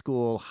high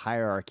school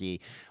hierarchy.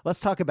 Let's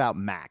talk about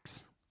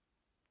Max.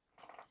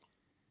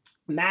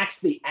 Max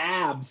the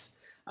Abs.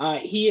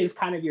 He is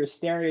kind of your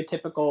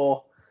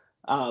stereotypical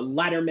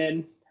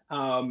letterman.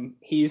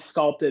 He's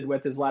sculpted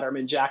with his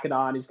letterman jacket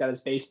on. He's got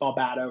his baseball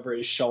bat over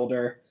his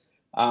shoulder.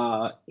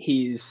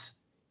 He's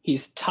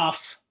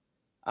tough.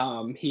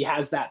 He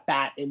has that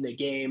bat in the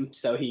game,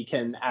 so he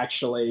can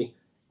actually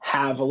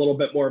have a little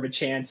bit more of a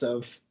chance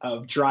of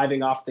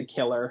driving off the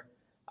killer.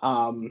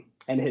 And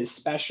his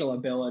special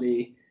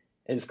ability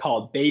is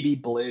called Baby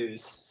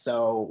Blues.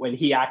 So when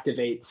he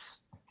activates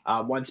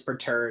once per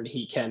turn,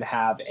 he can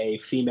have a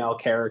female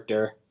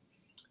character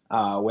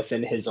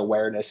within his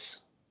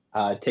awareness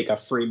take a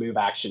free move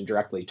action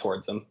directly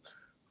towards him.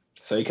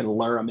 So he can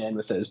lure him in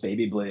with those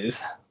Baby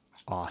Blues.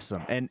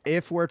 Awesome. And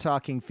if we're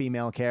talking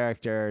female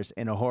characters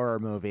in a horror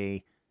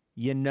movie,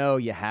 you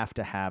have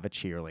to have a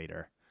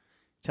cheerleader.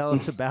 Tell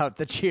us about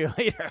the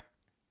cheerleader.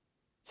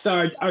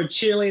 So our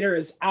cheerleader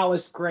is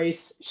Alice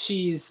Grace.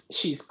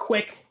 She's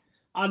quick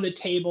on the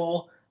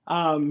table.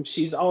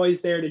 She's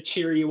always there to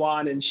cheer you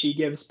on, and she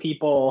gives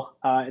people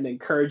an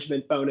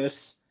encouragement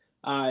bonus.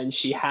 And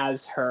she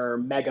has her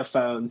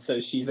megaphone,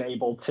 so she's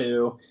able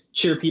to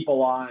cheer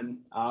people on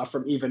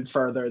from even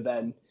further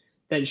than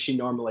she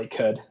normally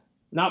could.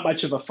 Not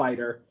much of a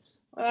fighter.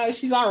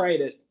 She's all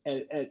right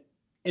at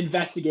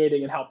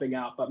investigating and helping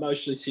out, but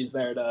mostly she's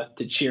there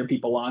to cheer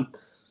people on.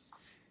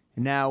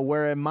 Now,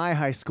 where in my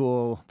high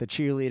school, the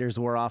cheerleaders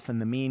were often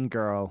the mean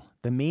girl,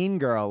 the mean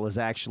girl is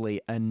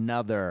actually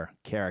another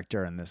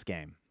character in this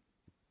game.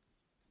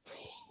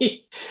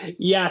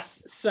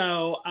 Yes.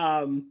 So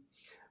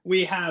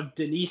we have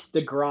Denise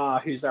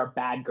DeGraw, who's our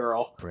bad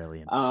girl.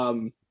 Brilliant.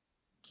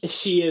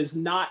 She is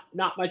not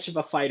much of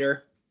a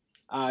fighter.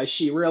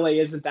 She really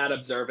isn't that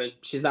observant.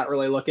 She's not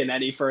really looking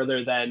any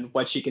further than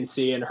what she can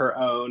see in her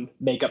own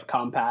makeup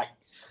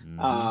compact.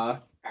 Mm-hmm.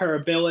 Her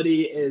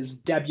ability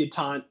is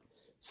debutante.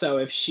 So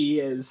if she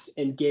is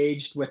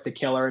engaged with the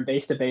killer and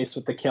base to base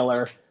with the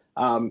killer,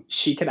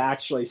 she can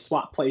actually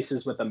swap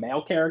places with a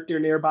male character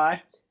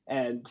nearby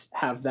and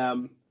have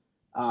them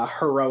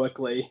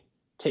heroically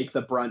take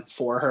the brunt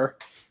for her.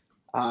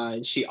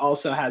 And she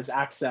also has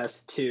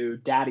access to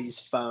Daddy's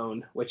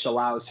phone, which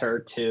allows her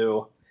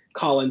to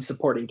call in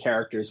supporting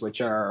characters,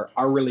 which are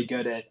really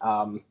good at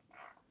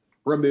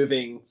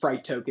removing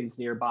fright tokens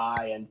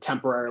nearby and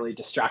temporarily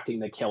distracting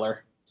the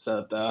killer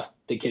so that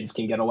the kids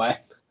can get away.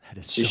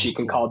 So she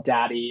can call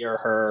Daddy or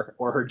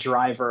her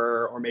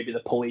driver or maybe the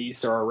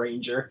police or a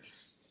ranger.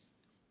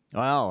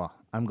 Well,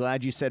 I'm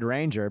glad you said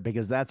ranger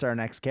because that's our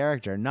next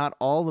character. Not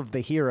all of the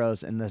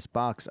heroes in this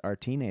box are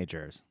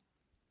teenagers.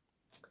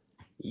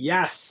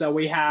 Yes, so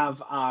we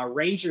have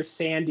Ranger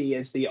Sandy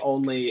is the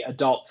only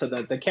adult. So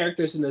the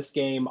characters in this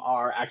game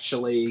are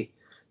actually,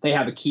 they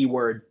have a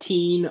keyword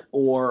teen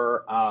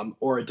or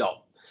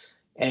adult.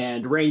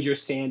 And Ranger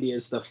Sandy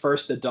is the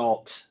first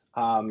adult.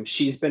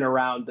 She's been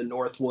around the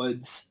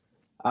Northwoods.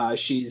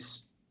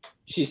 She's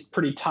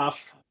pretty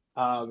tough.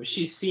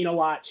 She's seen a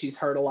lot. She's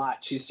heard a lot.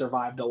 She's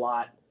survived a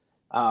lot.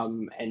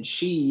 And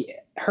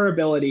her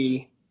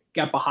ability,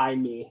 Get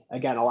Behind Me,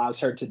 again, allows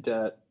her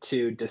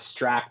to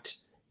distract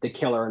the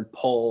killer and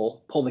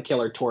pull the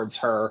killer towards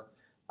her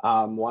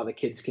while the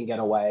kids can get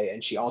away.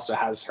 And she also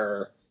has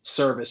her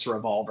service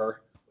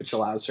revolver, which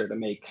allows her to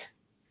make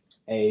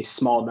a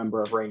small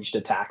number of ranged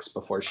attacks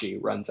before she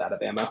runs out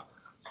of ammo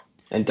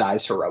and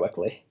dies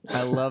heroically.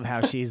 I love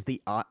how she's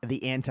the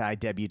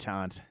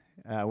anti-debutante.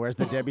 Whereas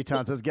the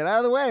debutante says, get out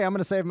of the way, I'm going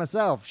to save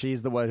myself.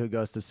 She's the one who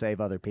goes to save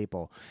other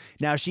people.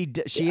 Now, she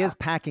is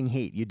packing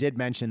heat. You did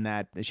mention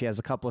that she has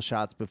a couple of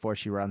shots before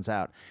she runs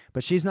out.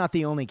 But she's not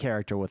the only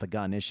character with a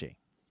gun, is she?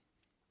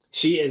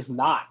 She is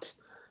not.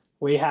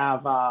 We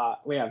have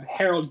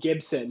Harold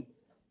Gibson,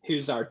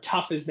 who's our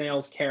tough as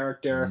nails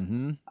character,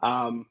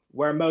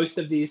 where most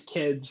of these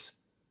kids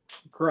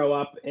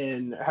are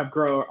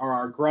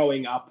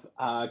growing up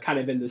kind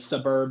of in the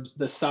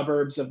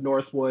suburbs of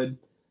Northwood.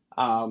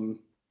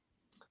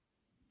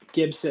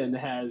 Gibson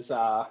has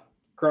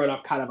grown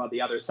up kind of on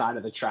the other side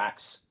of the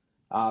tracks.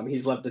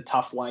 He's lived a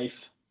tough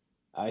life.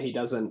 He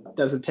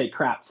doesn't take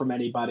crap from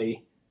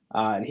anybody.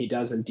 And he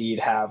does indeed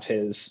have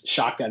his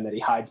shotgun that he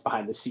hides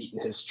behind the seat in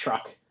his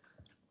truck.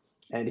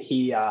 And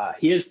he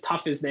is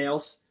tough as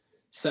nails.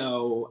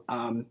 So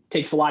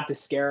takes a lot to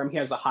scare him. He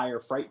has a higher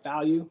fright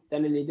value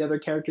than any of the other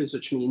characters,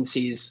 which means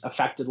he's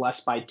affected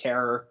less by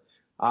terror.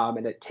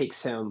 And it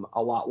takes him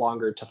a lot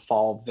longer to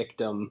fall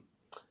victim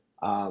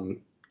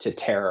to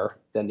terror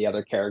than the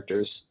other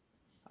characters.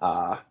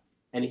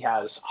 and he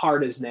has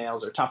hard as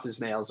nails or tough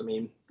as nails, I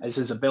mean, as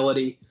his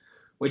ability,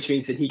 which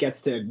means that he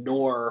gets to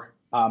ignore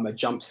a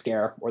jump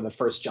scare or the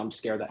first jump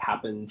scare that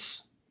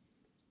happens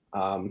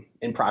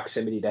in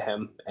proximity to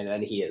him. And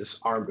then he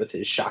is armed with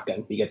his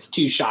shotgun. He gets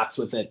 2 shots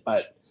with it,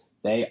 but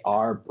they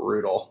are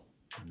brutal.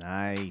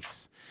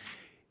 Nice.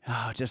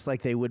 Oh, just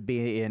like they would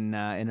be in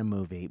a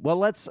movie. Well,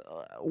 let's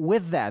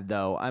with that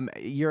though.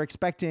 You're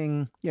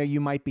expecting, you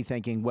might be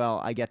thinking,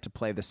 well, I get to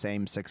play the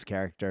same 6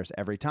 characters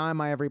every time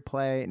I ever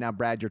play. Now,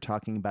 Brad, you're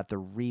talking about the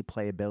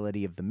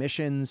replayability of the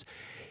missions.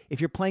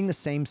 If you're playing the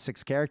same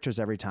 6 characters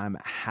every time,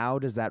 how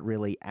does that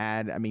really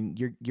add? I mean,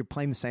 you're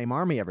playing the same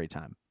army every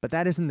time, but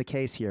that isn't the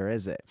case here,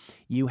 is it?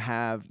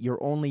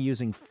 You're only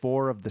using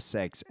 4 of the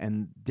 6,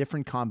 and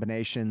different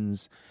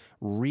combinations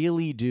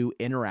really do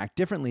interact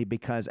differently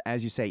because,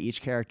 as you say,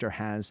 each character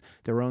has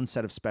their own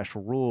set of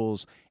special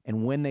rules,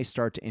 and when they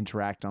start to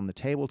interact on the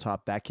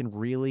tabletop, that can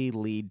really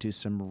lead to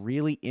some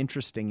really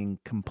interesting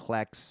and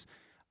complex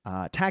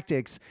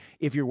tactics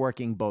if you're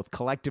working both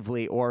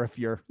collectively or if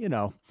you're,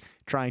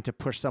 trying to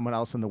push someone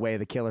else in the way of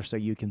the killer so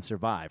you can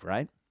survive,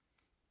 right?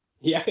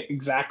 Yeah,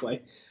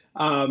 exactly.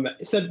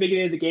 So at the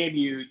beginning of the game,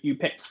 you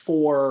pick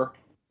four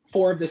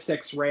of the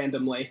 6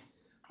 randomly,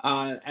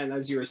 and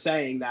as you were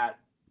saying, that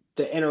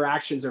the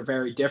interactions are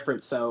very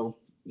different. So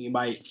you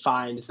might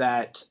find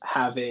that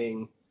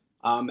having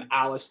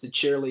Alice the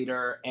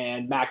cheerleader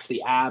and Max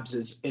the abs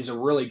is a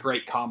really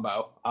great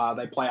combo.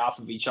 They play off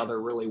of each other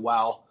really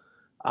well.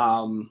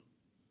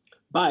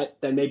 But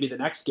then maybe the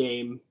next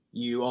game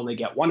you only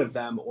get one of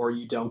them or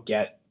you don't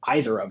get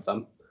either of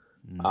them.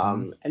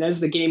 Mm-hmm. And as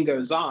the game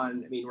goes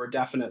on, I mean, we're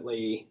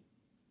definitely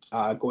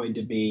going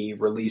to be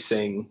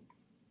releasing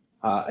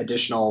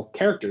additional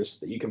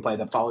characters that you can play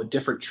that follow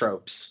different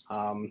tropes.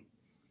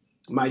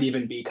 Might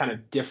even be kind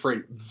of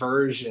different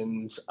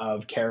versions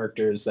of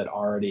characters that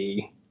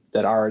already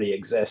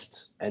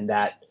exist, and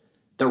that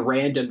the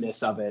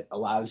randomness of it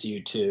allows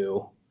you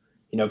to,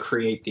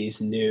 create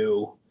these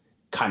new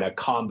kind of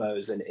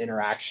combos and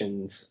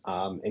interactions,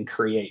 and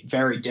create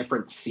very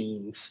different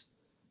scenes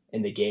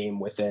in the game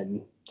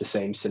within the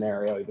same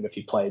scenario, even if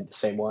you played the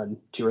same one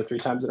 2 or 3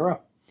 times in a row.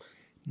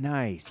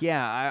 Nice.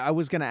 Yeah, I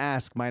was going to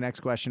ask, my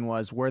next question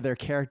was, were there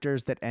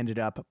characters that ended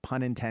up,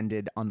 pun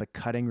intended, on the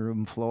cutting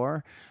room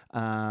floor?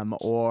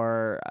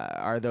 Or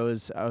are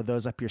those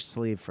up your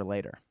sleeve for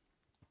later?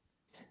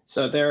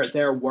 So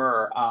there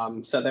were.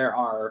 So there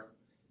are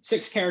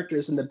 6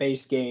 characters in the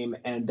base game,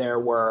 and there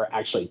were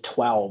actually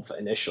 12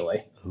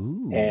 initially.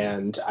 Ooh.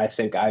 And I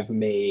think I've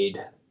made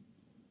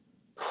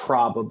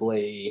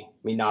probably, I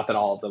mean, not that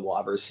all of them will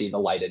ever see the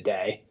light of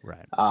day.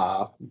 Right.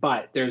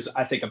 But there's,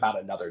 I think,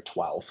 about another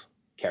 12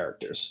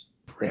 characters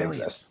that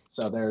exist.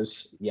 So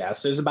there's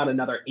about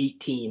another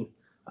 18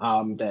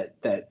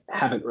 that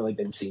haven't really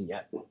been seen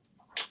yet.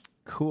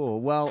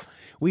 Cool. Well,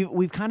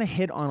 we've kind of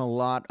hit on a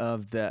lot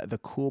of the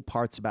cool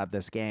parts about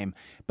this game,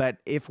 but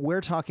if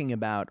we're talking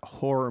about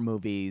horror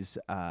movies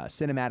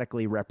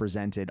cinematically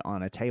represented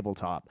on a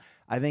tabletop,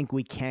 I think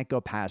we can't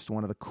go past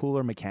one of the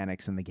cooler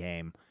mechanics in the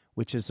game,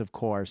 which is, of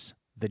course,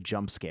 the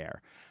jump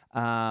scare.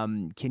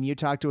 Can you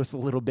talk to us a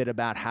little bit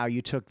about how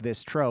you took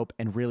this trope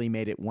and really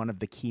made it one of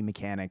the key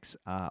mechanics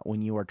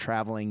when you are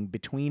traveling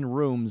between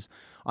rooms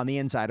on the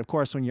inside? Of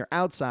course, when you're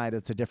outside,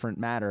 it's a different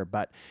matter,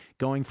 but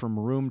going from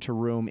room to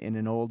room in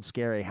an old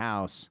scary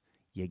house,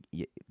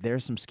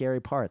 there's some scary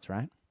parts,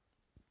 right?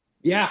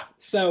 Yeah.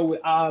 So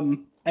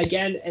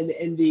again,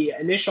 in the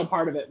initial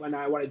part of it, when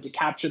I wanted to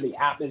capture the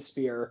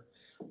atmosphere,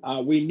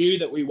 we knew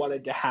that we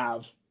wanted to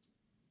have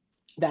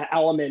that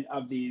element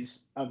of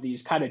these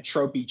kind of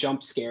tropey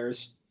jump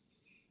scares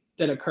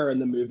that occur in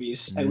the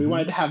movies. Mm-hmm. And we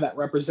wanted to have that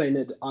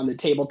represented on the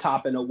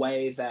tabletop in a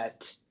way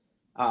that,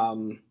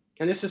 and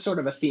this is sort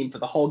of a theme for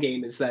the whole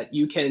game, is that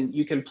you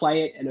can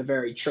play it in a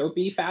very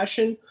tropey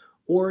fashion,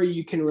 or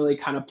you can really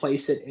kind of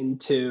place it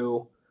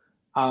into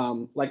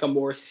like a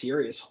more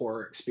serious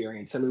horror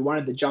experience. And we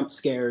wanted the jump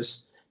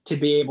scares to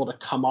be able to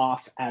come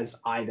off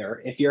as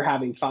either. If you're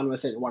having fun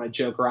with it and want to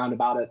joke around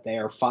about it, they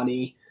are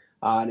funny.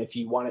 And if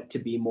you want it to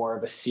be more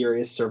of a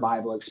serious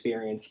survival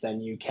experience,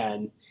 then you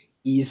can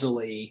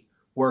easily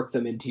work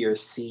them into your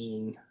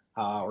scene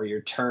or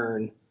your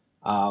turn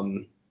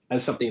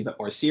as something a bit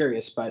more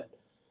serious. But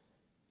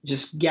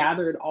just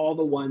gathered all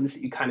the ones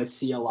that you kind of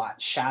see a lot: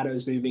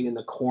 shadows moving in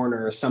the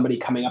corner, somebody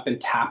coming up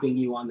and tapping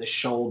you on the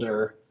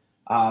shoulder,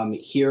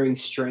 hearing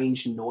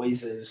strange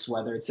noises,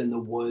 whether it's in the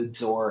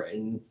woods or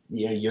in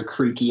your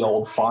creaky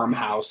old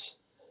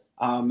farmhouse.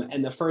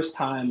 And the first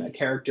time a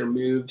character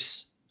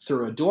moves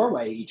through a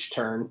doorway each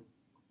turn,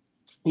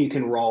 you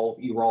roll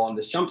on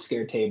this jump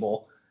scare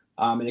table,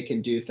 and it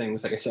can do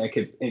things, like I said,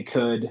 it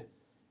could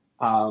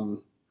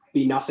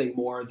be nothing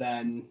more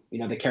than,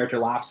 the character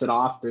laughs it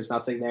off, there's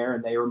nothing there,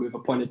 and they remove a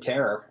point of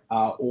terror,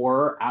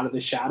 or out of the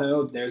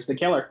shadow, there's the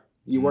killer.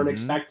 You weren't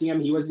expecting him.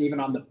 He wasn't even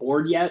on the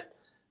board yet,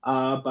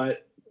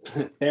 but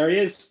there he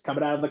is,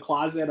 coming out of the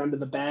closet, under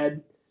the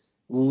bed,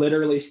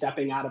 literally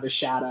stepping out of a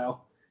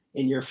shadow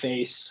in your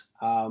face.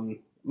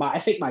 I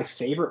think my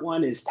favorite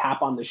one is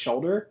tap on the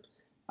shoulder,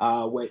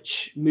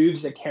 which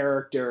moves a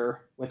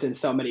character within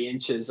so many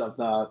inches of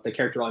the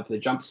character relative to the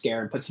jump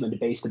scare and puts them into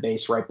base to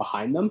base right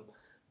behind them.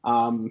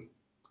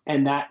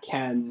 And that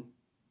can,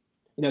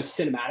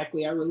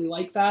 cinematically, I really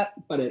like that,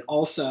 but it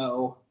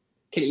also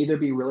can either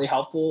be really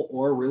helpful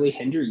or really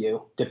hinder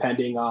you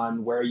depending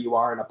on where you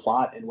are in a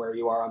plot and where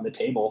you are on the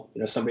table.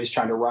 Somebody's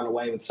trying to run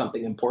away with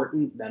something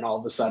important, then all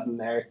of a sudden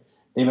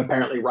they've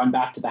apparently run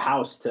back to the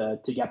house to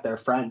get their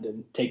friend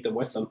and take them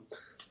with them.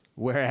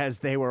 Whereas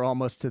they were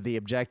almost to the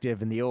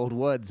objective in the old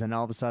woods, and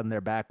all of a sudden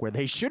they're back where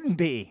they shouldn't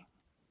be.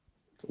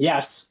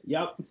 Yes.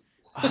 Yep.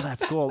 Oh,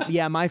 that's cool.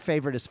 Yeah, my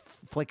favorite is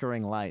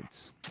flickering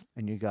lights.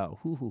 And you go,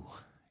 hoo.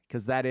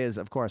 Because that is,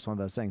 of course, one of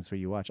those things where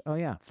you watch, oh,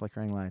 yeah,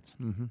 flickering lights.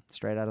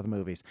 Straight out of the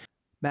movies.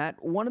 Matt,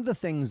 one of the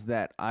things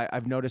that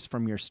I've noticed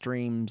from your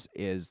streams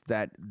is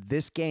that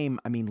this game,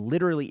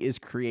 literally is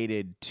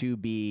created to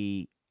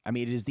be,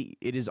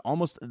 it is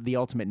almost the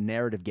ultimate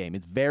narrative game.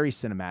 It's very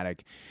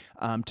cinematic,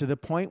 to the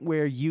point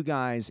where you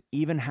guys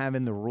even have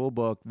in the rule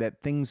book that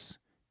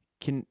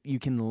you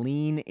can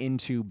lean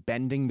into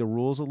bending the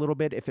rules a little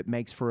bit if it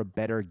makes for a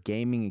better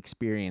gaming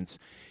experience.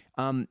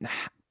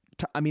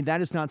 That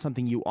is not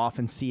something you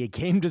often see a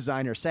game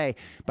designer say,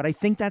 but I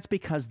think that's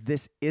because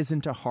this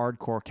isn't a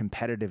hardcore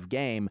competitive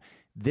game.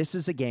 This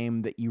is a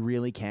game that you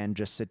really can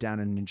just sit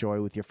down and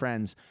enjoy with your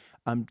friends.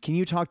 Can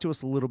you talk to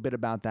us a little bit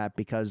about that?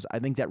 Because I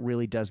think that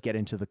really does get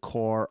into the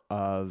core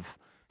of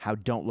how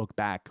Don't Look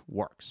Back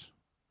works.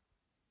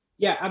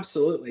 Yeah,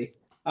 absolutely.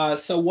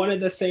 So one of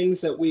the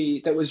things that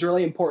was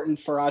really important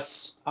for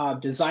us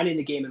designing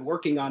the game and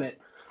working on it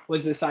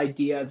was this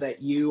idea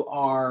that you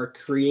are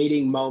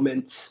creating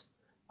moments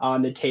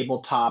on the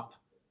tabletop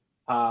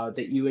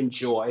that you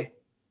enjoy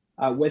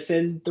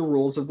within the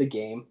rules of the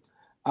game.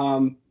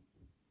 And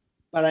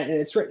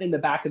it's written in the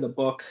back of the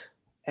book.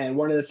 And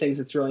one of the things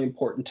that's really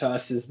important to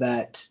us is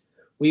that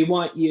we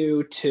want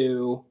you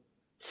to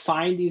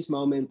find these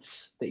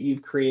moments that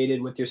you've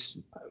created with your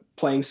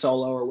playing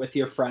solo or with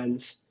your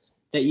friends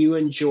that you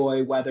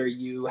enjoy, whether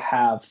you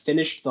have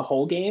finished the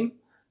whole game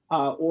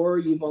or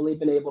you've only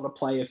been able to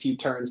play a few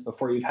turns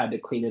before you've had to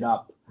clean it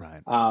up.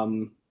 Right.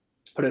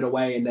 Put it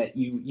away, and that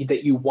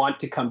you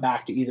want to come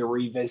back to either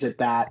revisit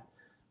that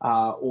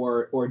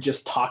or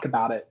just talk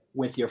about it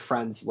with your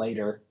friends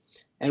later.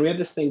 And we have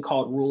this thing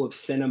called Rule of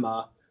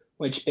Cinema,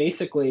 which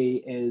basically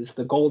is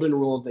the golden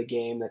rule of the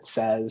game that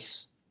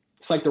says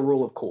it's like the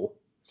rule of cool.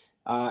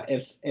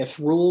 If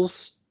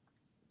rules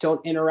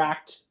don't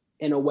interact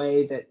in a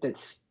way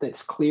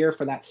that's clear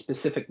for that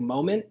specific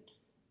moment,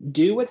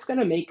 do what's going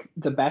to make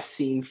the best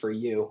scene for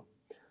you.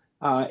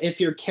 If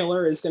your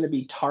killer is going to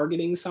be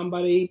targeting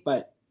somebody,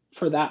 but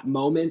for that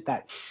moment,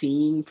 that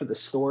scene, for the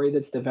story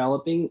that's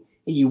developing,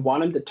 and you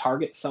want him to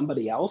target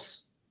somebody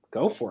else,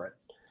 go for it.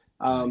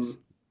 Nice.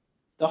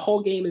 The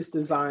whole game is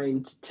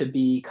designed to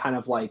be kind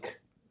of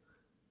like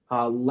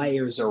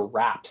layers or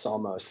wraps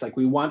almost. Like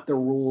we want the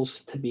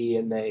rules to be,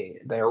 and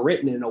they're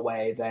written in a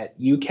way that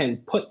you can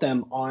put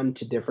them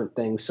onto different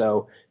things.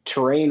 So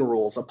terrain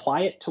rules,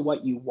 apply it to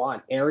what you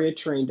want. Area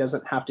terrain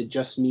doesn't have to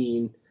just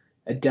mean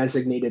a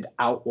designated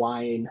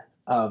outline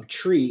of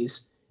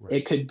trees. Right.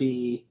 It could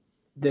be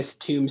this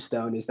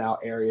tombstone is now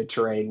area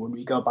terrain. When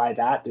we go by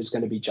that, there's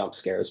going to be jump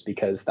scares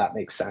because that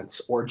makes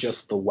sense, or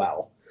just the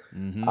well.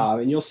 Mm-hmm.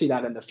 And you'll see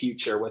that in the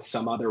future with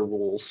some other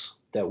rules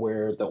that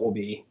we'll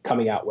be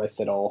coming out with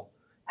that'll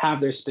have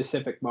their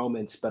specific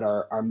moments, but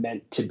are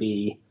meant to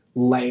be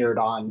layered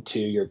onto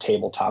your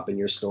tabletop and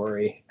your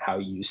story how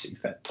you see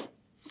fit.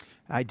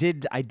 I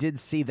did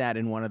see that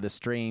in one of the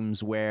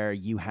streams where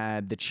you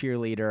had the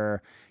cheerleader,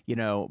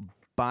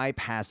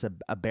 bypass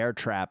a bear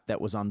trap that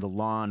was on the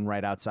lawn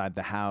right outside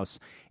the house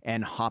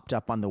and hopped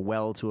up on the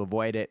well to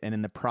avoid it, and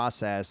in the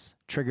process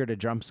triggered a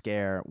jump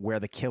scare where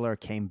the killer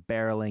came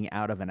barreling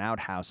out of an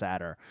outhouse at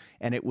her.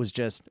 And I was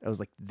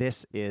like,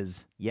 this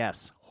is,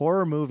 yes,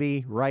 horror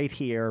movie right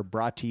here,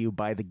 brought to you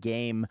by the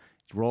game.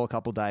 Roll a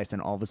couple dice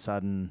and all of a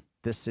sudden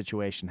this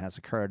situation has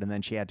occurred, and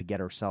then she had to get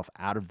herself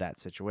out of that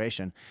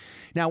situation.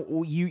 Now,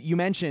 you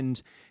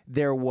mentioned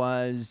there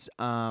was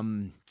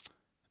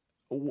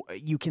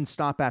you can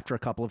stop after a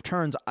couple of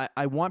turns.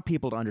 I want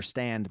people to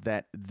understand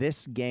that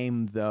this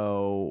game,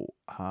 though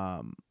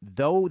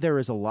there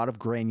is a lot of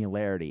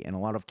granularity and a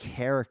lot of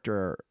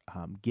character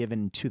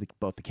given to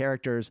both the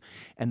characters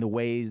and the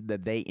ways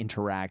that they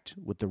interact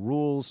with the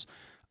rules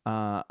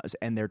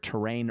and their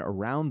terrain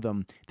around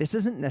them, this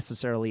isn't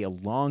necessarily a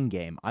long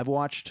game. I've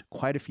watched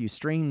quite a few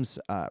streams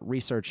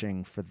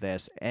researching for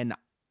this, and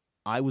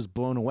I was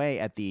blown away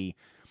at the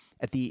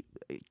I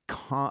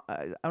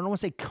don't want to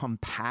say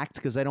compact,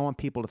 because I don't want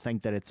people to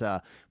think that it's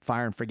a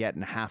fire and forget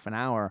in half an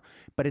hour,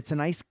 but it's a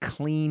nice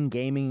clean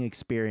gaming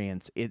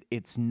experience.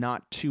 It's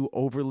not too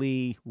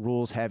overly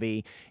rules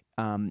heavy.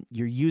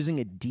 You're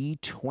using a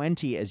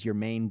D20 as your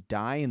main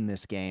die in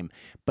this game,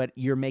 but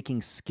you're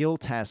making skill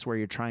tests where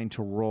you're trying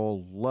to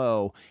roll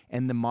low,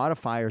 and the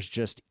modifiers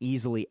just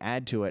easily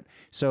add to it.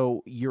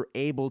 So you're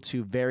able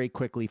to very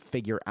quickly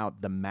figure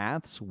out the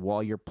maths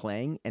while you're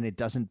playing, and it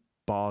doesn't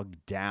bog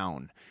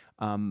down.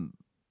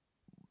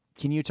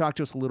 Can you talk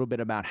to us a little bit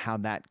about how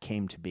that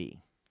came to be?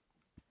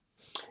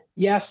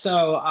 Yeah,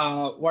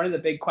 so one of the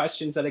big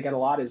questions that I get a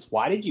lot is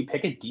why did you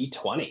pick a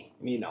D20?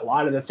 I mean, a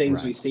lot of the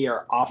things we Right. see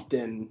are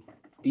often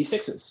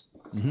D6s.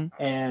 Mm-hmm.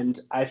 And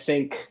I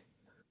think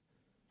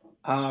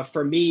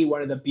for me,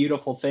 one of the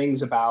beautiful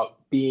things about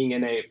being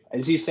in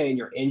as you say in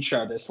your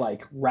intro, this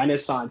like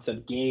renaissance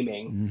of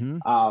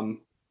gaming,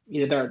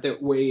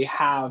 Mm-hmm. we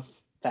have,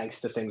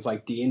 thanks to things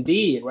like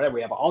D&D and whatever,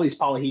 we have all these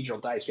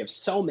polyhedral dice. We have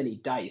so many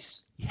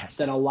dice Yes.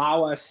 that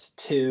allow us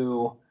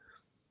to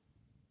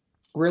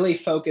really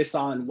focus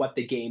on what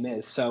the game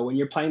is. So when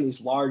you're playing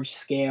these large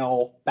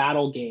scale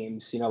battle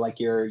games, like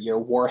your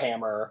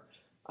Warhammer,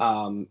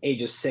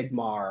 Age of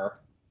Sigmar,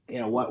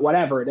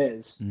 whatever it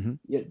is,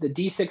 Mm-hmm. the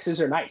D6s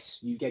are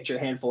nice. You get your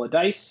handful of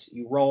dice,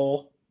 you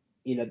roll,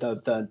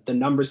 the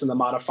numbers and the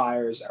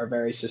modifiers are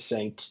very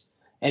succinct,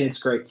 and it's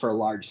great for a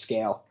large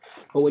scale.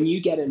 But when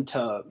you get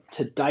into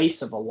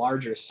dice of a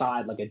larger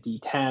side, like a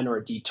D10 or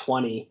a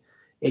D20,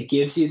 it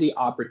gives you the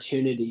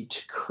opportunity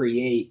to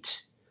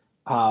create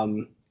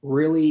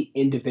really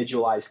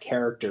individualized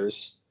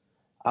characters.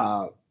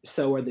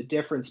 So where the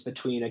difference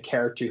between a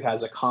character who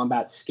has a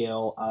combat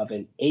skill of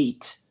an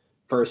 8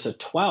 versus a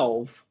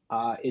 12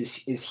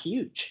 is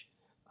huge.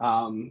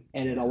 And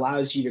it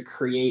allows you to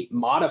create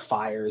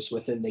modifiers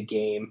within the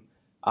game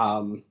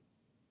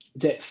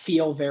that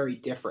feel very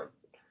different.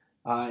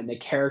 And the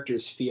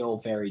characters feel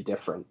very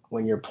different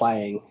when you're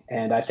playing.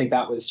 And I think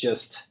that was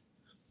just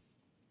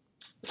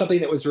something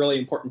that was really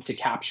important to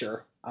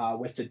capture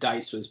with the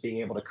dice, was being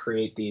able to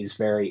create these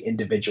very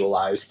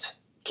individualized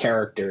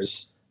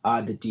characters.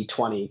 The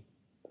D20,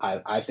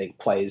 I think,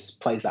 plays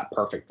that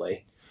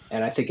perfectly.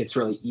 And I think it's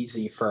really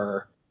easy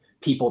for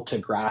people to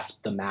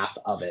grasp the math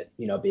of it,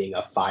 being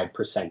a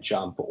 5%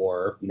 jump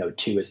or,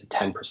 2 is a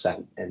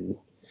 10%. And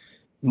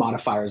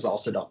modifiers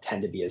also don't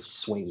tend to be as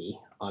swingy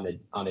on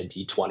a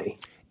D20,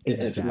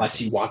 Exactly.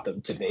 unless you want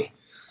them to be.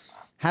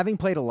 Having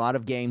played a lot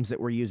of games that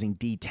were using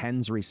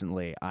D10s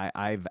recently,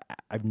 I've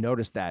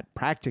noticed that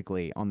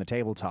practically on the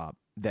tabletop,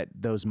 that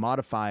those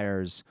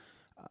modifiers,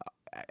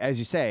 as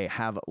you say,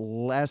 have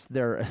less.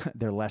 They're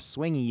less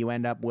swingy. You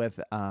end up with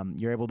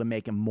you're able to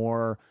make a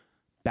more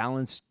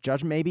balanced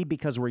judgment, maybe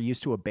because we're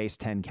used to a base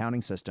 10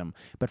 counting system.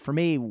 But for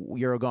me,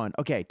 you're going,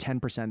 okay,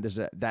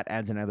 10%, that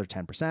adds another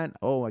 10%.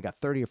 Oh, I got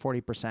 30 or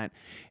 40%.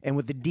 And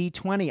with the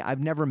D20,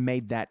 I've never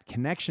made that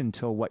connection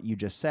to what you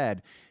just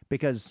said,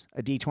 because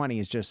a D20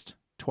 is just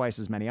twice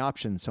as many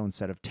options. So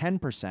instead of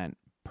 10%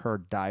 per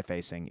die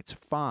facing, it's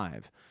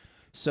 5.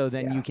 So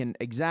then you can,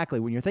 exactly,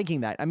 when you're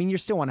thinking that, I mean, you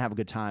still want to have a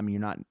good time and you're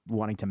not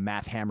wanting to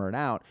math hammer it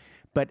out,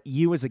 but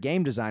you as a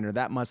game designer,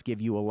 that must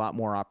give you a lot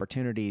more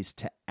opportunities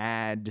to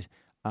add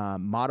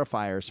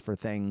modifiers for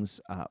things.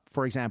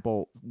 For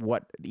example,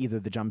 what either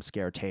the jump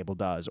scare table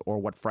does or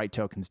what fright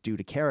tokens do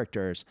to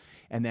characters,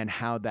 and then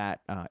how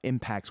that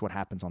impacts what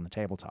happens on the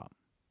tabletop.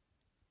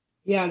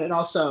 Yeah, and it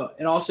also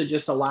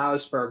just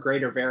allows for a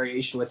greater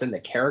variation within the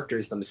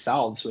characters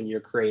themselves when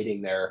you're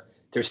creating their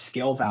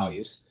skill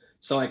values.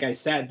 So like I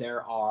said,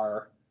 there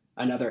are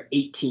another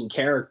 18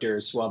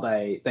 characters. Well,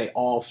 they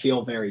all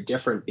feel very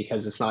different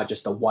because it's not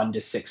just a 1 to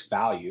 6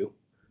 value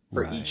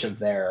for each of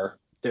their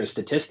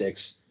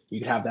statistics. You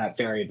can have that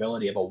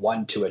variability of a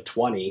 1 to a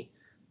 20,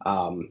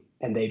 and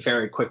they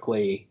very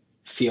quickly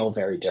feel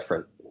very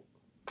different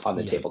on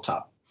the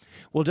tabletop.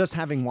 Well, just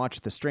having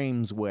watched the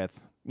streams with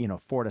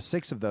 4 to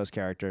 6 of those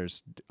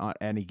characters at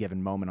any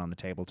given moment on the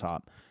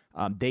tabletop,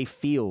 they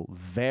feel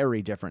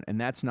very different, and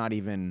that's not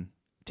even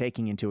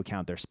taking into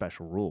account their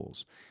special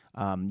rules.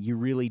 You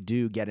really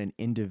do get an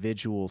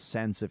individual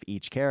sense of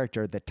each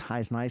character that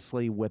ties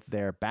nicely with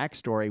their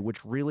backstory,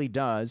 which really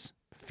does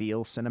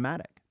feel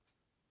cinematic.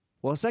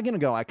 Well, a second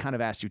ago, I kind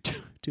of asked you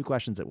two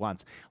questions at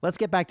once. Let's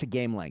get back to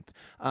game length.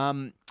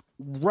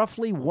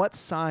 Roughly what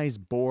size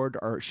board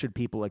should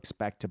people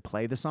expect to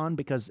play this on?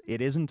 Because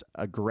it isn't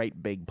a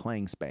great big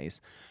playing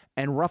space.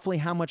 And roughly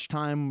how much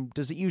time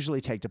does it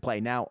usually take to play?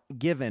 Now,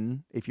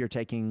 given if you're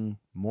taking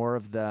more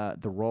of the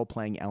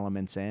role-playing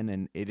elements in,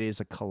 and it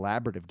is a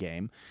collaborative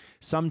game,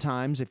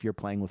 sometimes if you're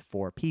playing with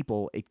 4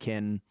 people, it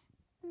can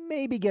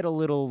maybe get a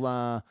little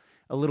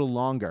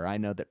longer. I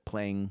know that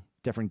playing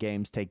different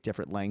games take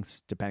different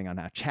lengths depending on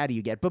how chatty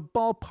you get. But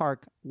ballpark,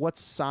 what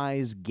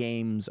size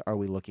games are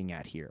we looking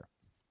at here?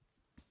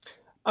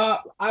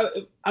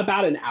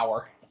 About an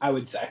hour, I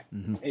would say.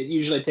 Mm-hmm. It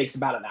usually takes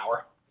about an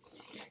hour.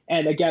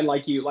 And again,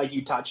 like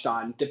you touched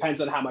on,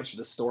 depends on how much of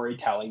the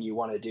storytelling you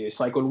want to do.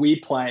 So like when we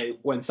play,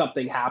 when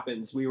something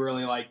happens, we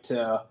really like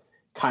to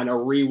kind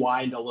of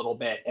rewind a little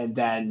bit and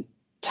then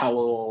tell a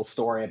little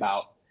story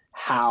about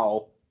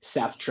how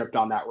Seth tripped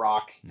on that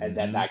rock and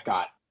then that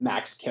got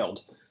Max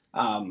killed.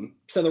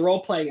 So the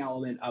role-playing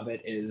element of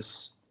it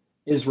is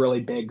really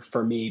big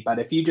for me. But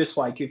if you just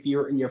if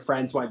you and your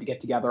friends wanted to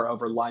get together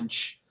over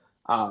lunch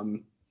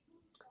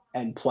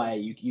and play,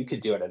 you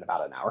could do it in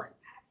about an hour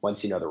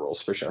once you know the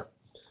rules for sure.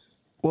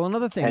 Well,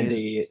 another thing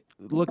is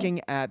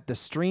looking at the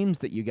streams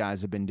that you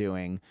guys have been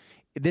doing,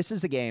 this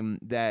is a game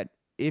that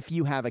if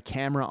you have a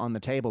camera on the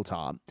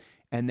tabletop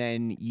and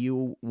then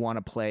you want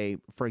to play,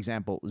 for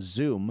example,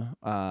 Zoom.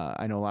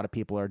 I know a lot of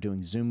people are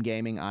doing Zoom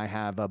gaming. I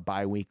have a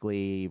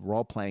bi-weekly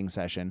role-playing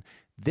session.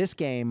 This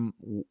game,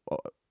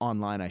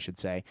 online, I should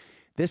say,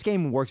 this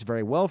game works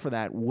very well for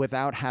that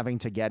without having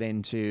to get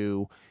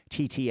into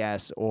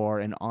TTS or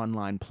an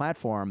online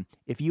platform.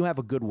 If you have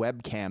a good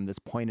webcam that's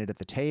pointed at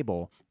the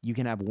table, you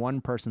can have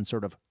one person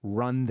sort of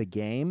run the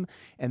game,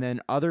 and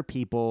then other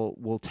people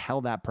will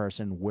tell that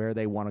person where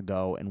they want to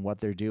go and what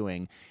they're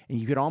doing. And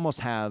you could almost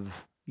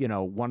have,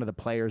 one of the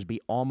players be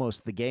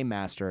almost the game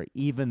master,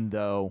 even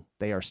though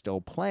they are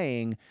still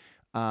playing,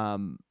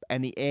 and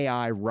the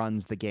AI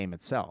runs the game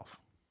itself.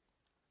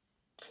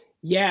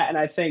 Yeah, and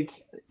I think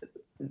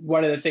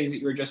one of the things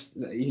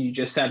that you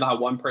just said, how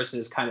one person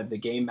is kind of the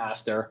game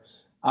master.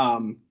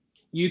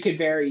 You could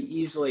very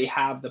easily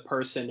have the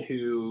person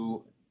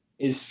who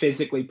is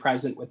physically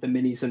present with the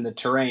minis in the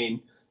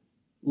terrain,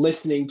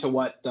 listening to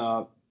what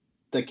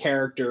the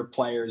character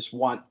players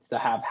want to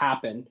have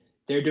happen.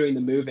 They're doing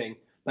the moving,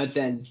 but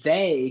then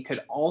they could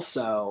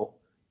also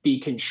be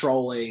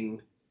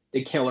controlling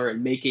the killer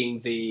and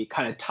making the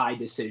kind of tie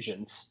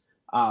decisions,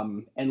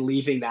 and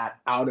leaving that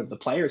out of the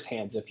player's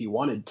hands if you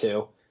wanted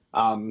to.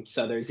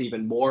 So there's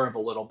even more of a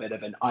little bit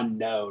of an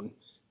unknown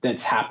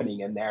that's happening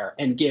in there,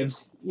 and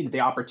gives the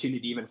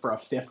opportunity even for a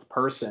fifth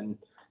person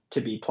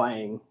to be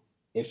playing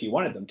if you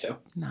wanted them to.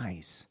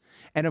 Nice.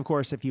 And of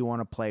course, if you want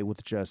to play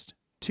with just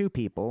two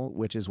people,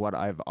 which is what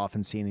I've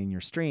often seen in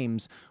your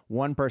streams,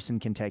 one person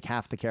can take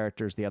half the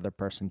characters, the other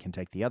person can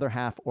take the other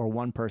half, or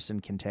one person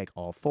can take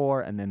all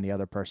four, and then the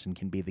other person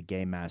can be the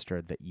game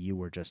master that you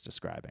were just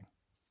describing.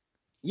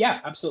 Yeah,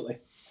 absolutely.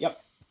 Yep.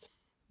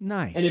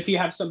 Nice. And if you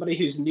have somebody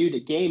who's new to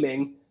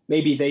gaming,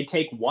 maybe they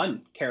take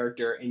one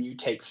character and you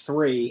take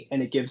three,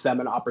 and it gives them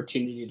an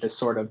opportunity to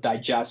sort of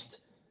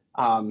digest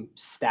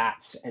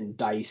stats and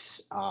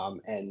dice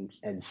and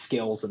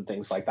skills and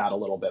things like that a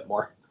little bit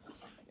more.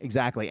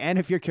 Exactly. And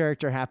if your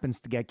character happens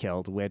to get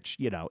killed, which,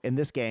 in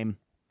this game,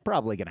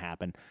 probably going to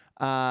happen,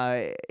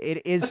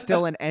 it is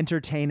still an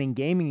entertaining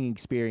gaming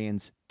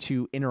experience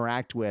to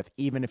interact with,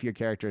 even if your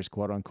character is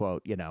quote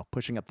unquote,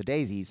 pushing up the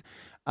daisies.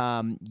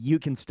 You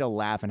can still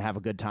laugh and have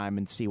a good time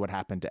and see what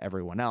happened to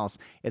everyone else.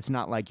 It's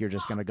not like you're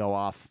just going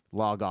to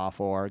log off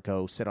or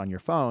go sit on your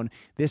phone.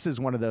 This is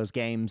one of those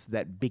games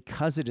that,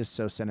 because it is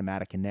so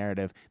cinematic and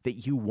narrative,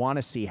 that you want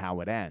to see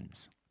how it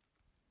ends.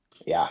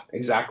 Yeah,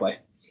 exactly.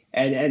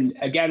 And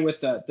again,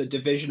 with the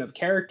division of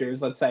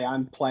characters, let's say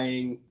I'm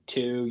playing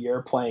two,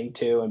 you're playing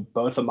two, and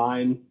both of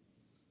mine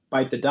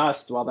bite the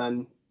dust. Well,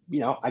 then,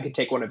 I could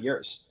take one of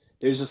yours.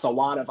 There's just a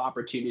lot of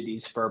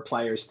opportunities for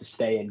players to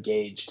stay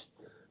engaged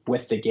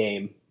with the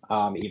game,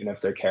 even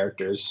if their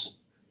characters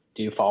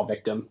do fall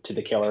victim to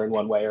the killer in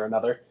one way or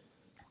another.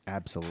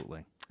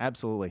 Absolutely.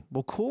 Absolutely.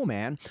 Well, cool,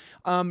 man.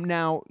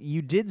 Now,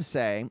 you did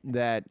say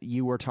that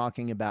you were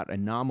talking about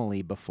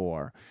Anomaly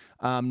before.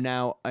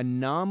 Now,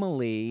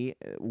 Anomaly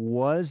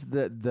was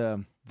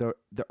the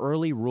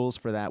early rules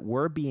for that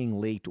were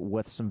being leaked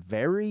with some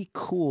very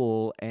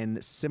cool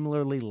and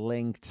similarly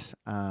linked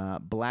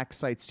Black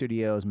Site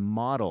Studios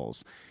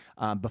models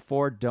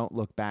before Don't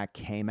Look Back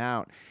came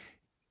out.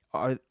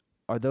 Are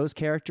those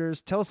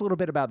characters? Tell us a little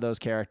bit about those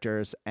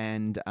characters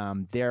and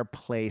their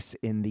place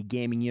in the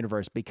gaming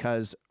universe,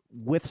 because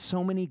with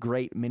so many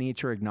great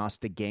miniature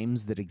agnostic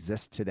games that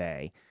exist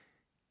today,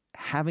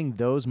 having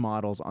those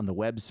models on the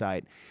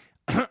website,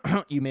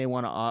 you may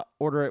want to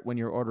order it when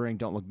you're ordering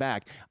Don't Look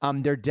Back.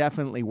 They're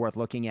definitely worth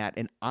looking at.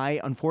 And I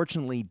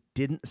unfortunately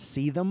didn't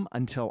see them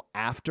until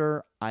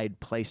after I'd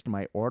placed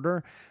my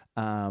order.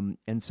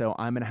 And so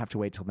I'm going to have to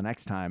wait till the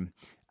next time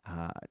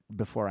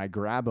before I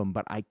grab them,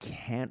 but I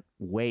can't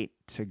wait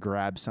to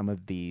grab some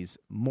of these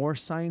more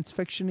science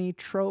fiction-y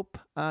trope.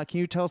 Can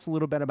you tell us a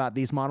little bit about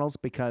these models?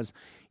 Because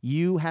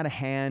you had a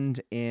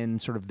hand in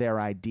sort of their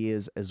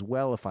ideas as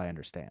well, if I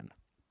understand.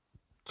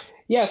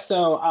 Yeah,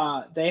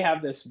 so they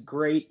have this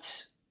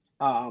great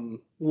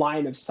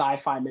line of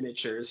sci-fi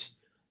miniatures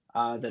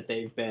that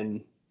they've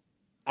been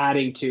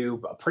adding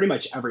to pretty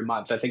much every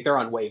month. I think they're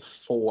on wave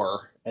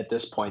 4 at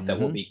this point, that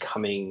will be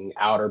coming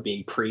out or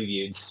being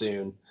previewed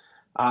soon.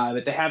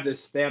 But they have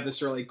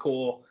this really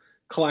cool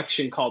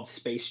collection called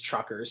Space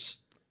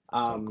Truckers.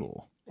 So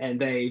cool. And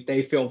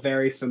they feel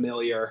very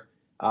familiar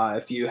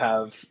if you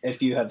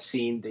have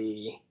seen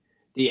the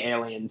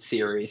Alien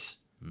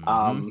series.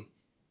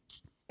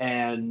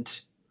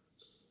 And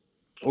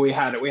we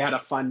had a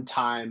fun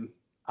time.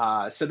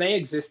 So they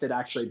existed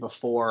actually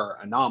before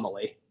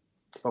Anomaly,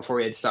 before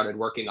we had started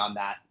working on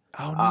that.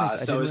 Oh,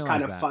 nice. So it was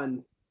kind of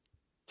fun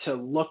to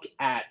look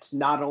at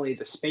not only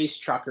the Space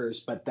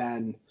Truckers, but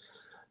then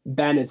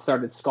Ben had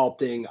started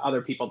sculpting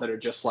other people that are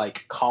just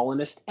like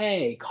Colonist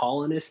A,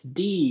 Colonist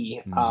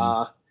D.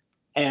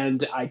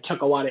 And I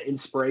took a lot of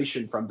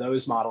inspiration from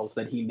those models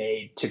that he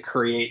made to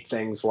create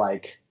things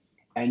like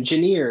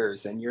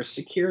engineers and your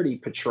security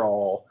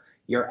patrol,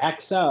 your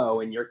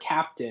XO and your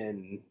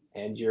captain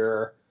and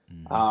your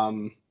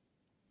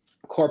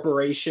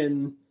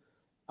corporation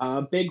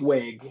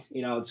bigwig.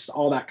 It's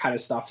all that kind of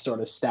stuff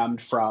sort of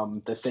stemmed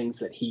from the things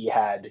that he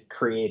had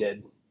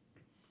created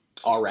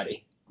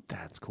already.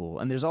 That's cool.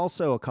 And there's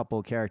also a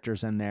couple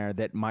characters in there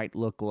that might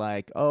look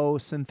like,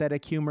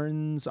 synthetic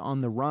humans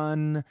on the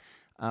run,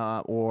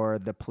 or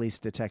the police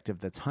detective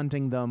that's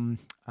hunting them.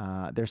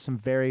 There's some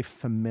very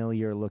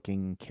familiar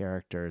looking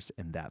characters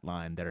in that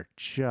line that are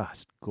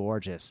just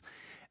gorgeous.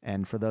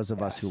 And for those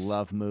of us who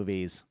love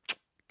movies,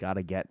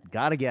 gotta get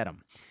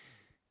them.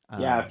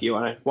 Yeah, if you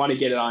want to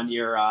get it on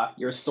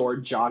your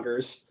sword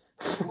joggers.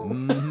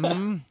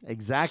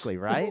 Exactly,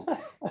 right?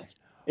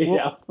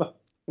 Yeah.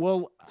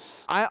 Well,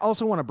 I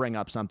also want to bring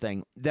up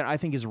something that I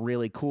think is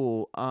really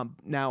cool.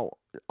 Now,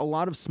 a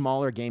lot of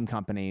smaller game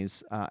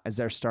companies, as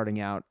they're starting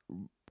out,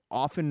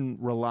 often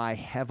rely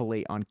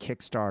heavily on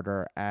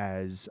Kickstarter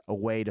as a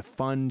way to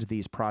fund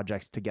these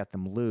projects to get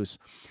them loose.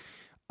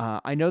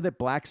 I know that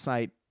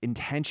Blacksite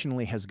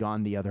intentionally has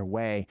gone the other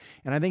way,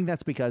 and I think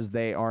that's because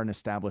they are an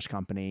established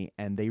company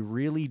and they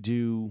really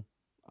do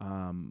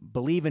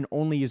believe in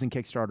only using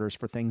Kickstarters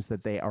for things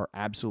that they are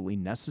absolutely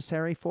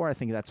necessary for. I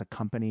think that's a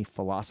company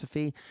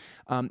philosophy.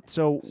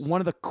 So one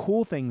of the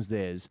cool things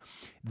is,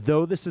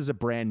 though this is a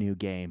brand new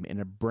game in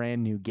a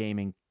brand new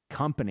gaming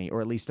company,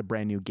 or at least a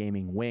brand new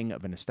gaming wing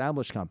of an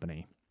established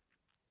company,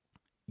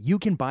 you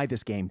can buy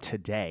this game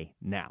today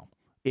now.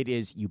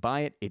 You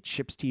buy it, it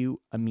ships to you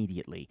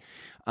immediately.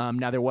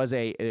 Now, there was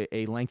a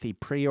lengthy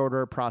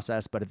pre-order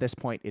process, but at this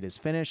point it is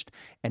finished.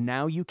 And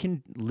now you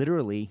can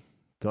literally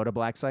go to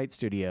Blacksite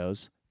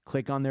Studios,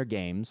 click on their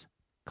games,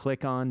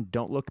 click on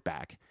Don't Look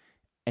Back,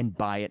 and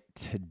buy it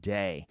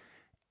today.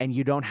 And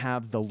you don't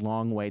have the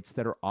long waits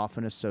that are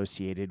often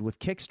associated with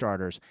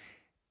Kickstarters.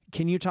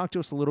 Can you talk to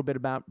us a little bit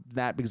about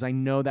that? Because I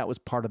know that was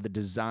part of the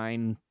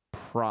design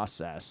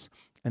process.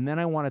 And then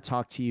I want to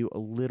talk to you a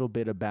little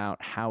bit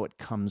about how it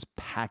comes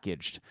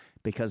packaged,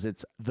 because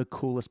it's the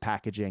coolest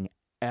packaging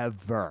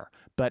ever.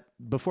 But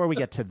before we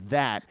get to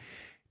that,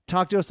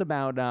 talk to us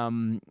about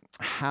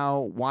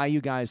why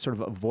you guys sort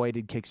of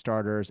avoided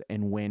Kickstarters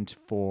and went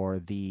for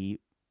the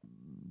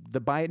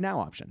buy it now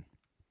option.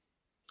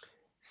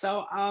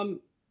 So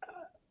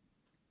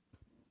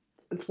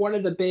it's one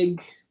of the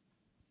big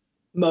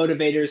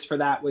motivators for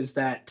that was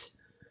that,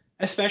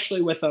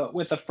 especially with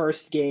a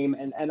first game,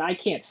 and I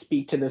can't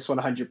speak to this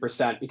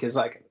 100% because,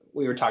 like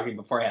we were talking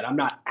beforehand, I'm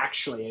not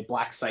actually a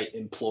Blacksite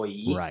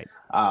employee. Right.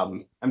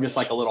 I'm just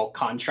like a little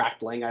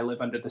contractling. I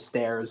live under the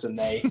stairs, and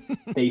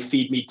they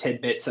feed me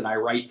tidbits, and I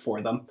write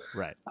for them.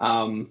 Right.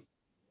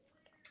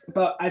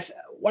 But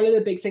one of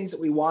the big things that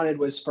we wanted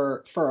was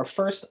for a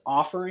first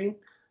offering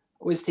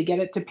was to get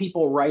it to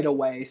people right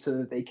away so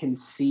that they can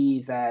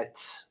see that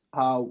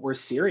we're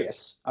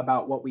serious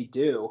about what we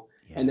do.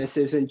 Yeah. And this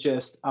isn't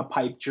just a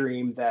pipe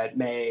dream that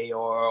may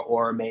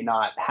or may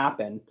not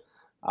happen.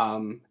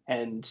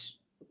 And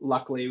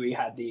luckily we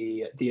had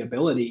the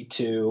ability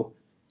to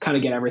kind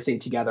of get everything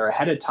together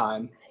ahead of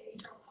time.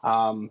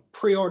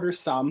 Pre-order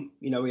some,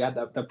 we had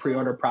the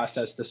pre-order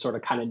process to sort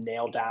of kind of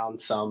nail down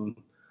some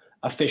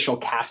official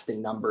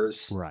casting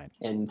numbers, right,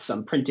 and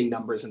some printing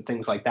numbers and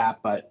things like that.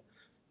 But,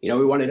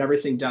 we wanted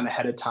everything done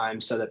ahead of time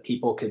so that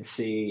people could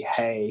see,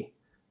 hey,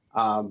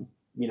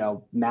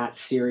 Matt's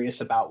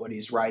serious about what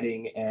he's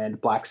writing, and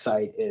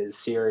Blacksite is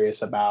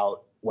serious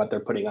about what they're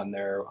putting on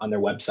their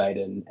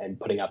website and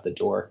putting out the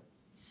door.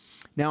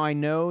 Now, I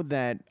know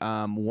that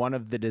one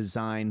of the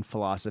design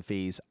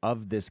philosophies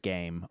of this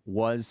game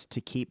was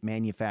to keep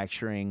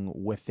manufacturing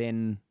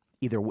within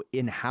either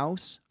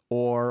in-house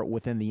or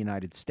within the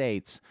United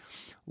States,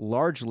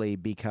 largely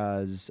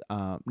because,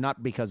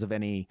 not because of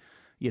any,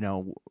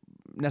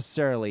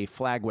 necessarily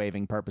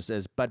flag-waving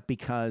purposes, but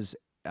because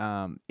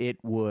it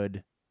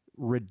would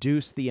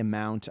reduce the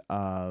amount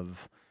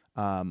of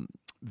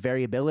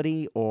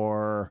variability,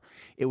 or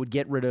it would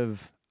get rid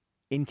of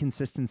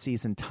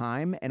inconsistencies in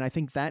time. And I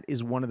think that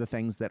is one of the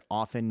things that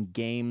often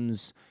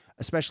games,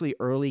 especially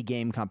early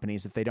game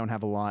companies, if they don't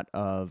have a lot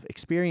of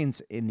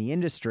experience in the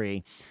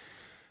industry,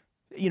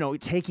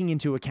 taking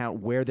into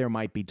account where there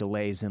might be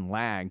delays and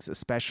lags,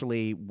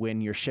 especially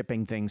when you're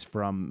shipping things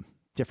from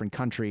different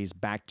countries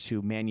back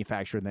to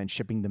manufacture, then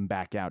shipping them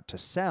back out to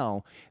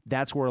sell,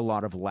 that's where a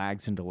lot of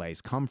lags and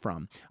delays come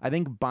from. I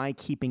think by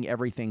keeping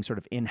everything sort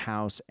of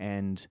in-house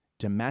and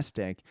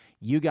domestic,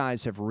 you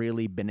guys have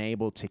really been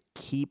able to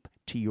keep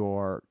to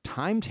your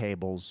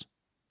timetables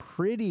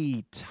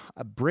pretty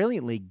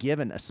brilliantly,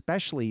 given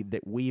especially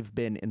that we've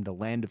been in the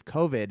land of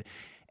COVID,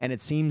 and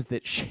it seems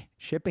that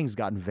shipping's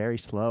gotten very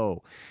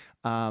slow.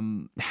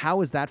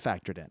 How is that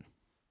factored in?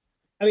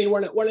 I mean,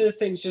 one of the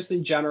things just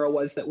in general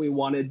was that we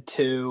wanted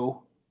to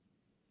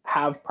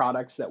have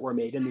products that were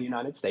made in the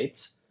United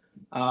States.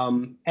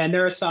 And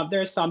there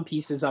are some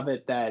pieces of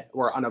it that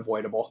were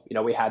unavoidable.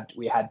 We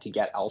had to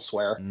get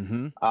elsewhere.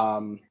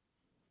 Mm-hmm.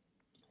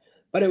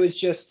 But it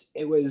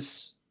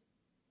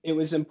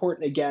was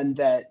important again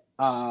that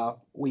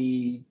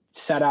we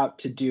set out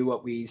to do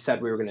what we said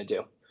we were going to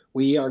do.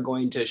 We are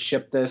going to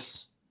ship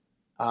this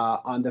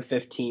on the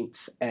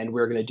 15th, and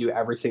we're going to do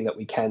everything that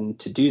we can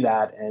to do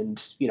that.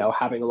 And,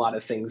 having a lot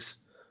of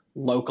things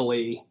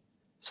locally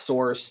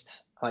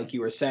sourced, like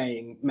you were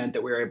saying, meant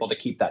that we were able to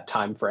keep that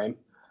time frame.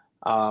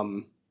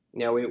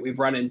 we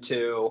ran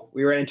into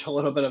a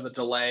little bit of a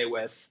delay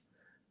with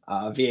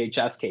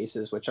VHS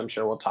cases, which I'm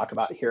sure we'll talk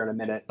about here in a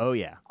minute. Oh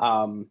yeah.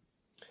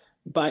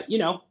 But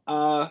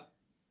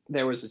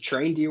there was a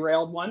train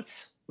derailed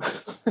once.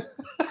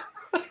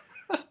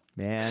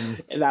 Man,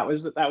 and that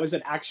was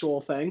an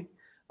actual thing.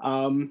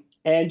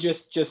 And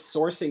just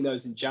sourcing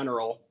those in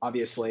general,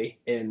 obviously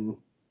in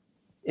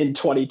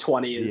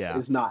 2020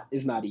 is not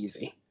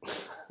easy.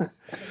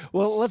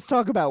 Well, let's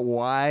talk about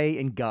why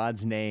in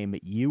God's name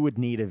you would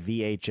need a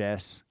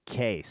VHS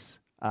case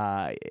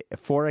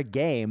for a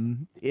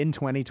game in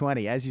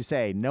 2020. As you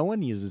say, no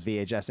one uses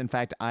VHS. In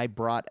fact, I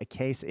brought a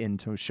case in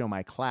to show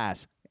my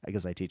class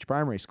because I teach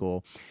primary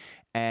school,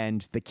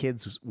 and the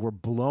kids were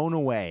blown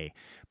away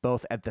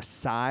both at the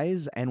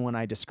size and when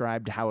I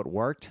described how it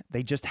worked.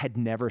 They just had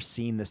never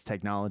seen this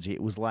technology.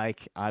 It was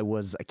like I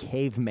was a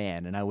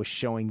caveman and I was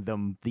showing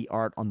them the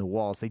art on the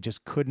walls. They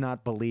just could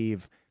not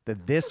believe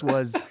that this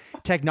was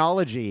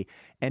technology,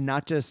 and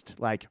not just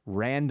like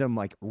random,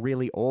 like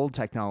really old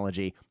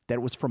technology, that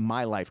it was from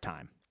my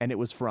lifetime. And it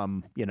was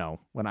from,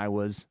 when I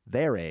was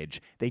their age.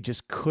 They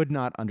just could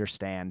not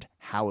understand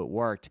how it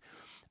worked.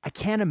 I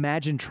can't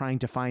imagine trying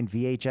to find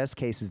VHS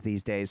cases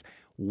these days.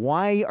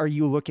 Why are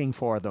you looking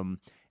for them?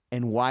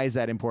 And why is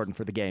that important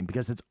for the game?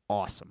 Because it's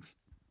awesome.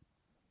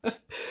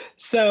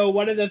 So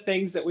one of the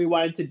things that we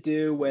wanted to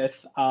do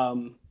with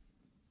Don't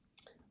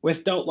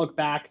Look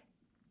Back,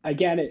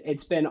 again,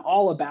 it's been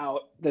all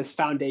about this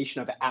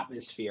foundation of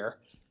atmosphere.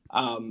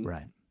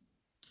 Right.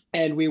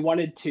 And we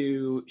wanted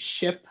to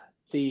ship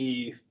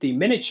the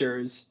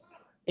miniatures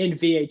in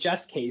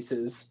VHS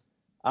cases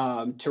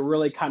to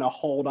really kind of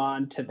hold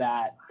on to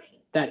that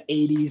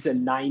 80s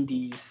and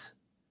 90s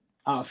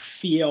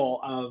feel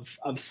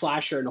of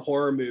slasher and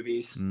horror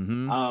movies.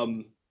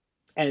 Mm-hmm.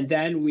 And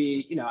then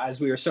we,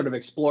 as we were sort of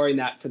exploring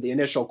that for the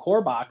initial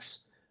core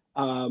box,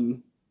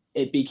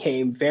 it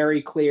became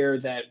very clear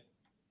that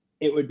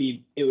it would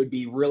be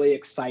really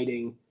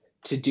exciting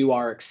to do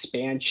our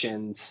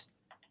expansions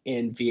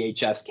in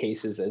VHS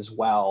cases as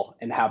well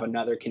and have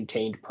another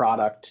contained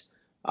product.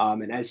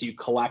 And as you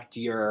collect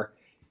your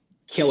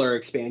killer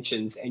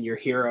expansions and your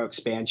hero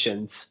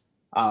expansions,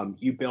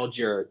 you build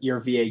your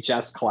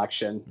VHS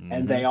collection,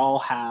 and they all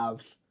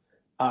have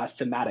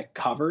thematic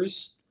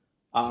covers.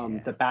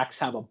 The backs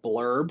have a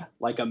blurb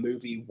like a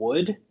movie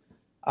would.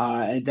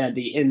 And then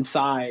the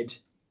inside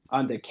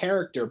on the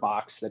character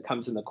box that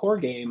comes in the core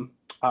game,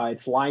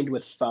 it's lined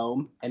with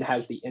foam and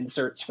has the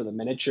inserts for the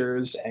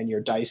miniatures and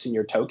your dice and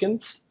your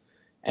tokens.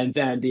 And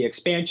then the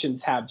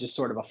expansions have just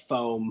sort of a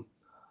foam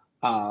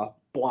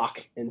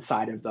block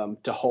inside of them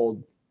to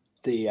hold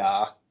the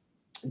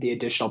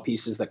additional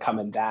pieces that come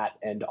in that,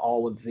 and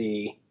all of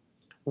the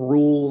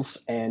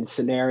rules and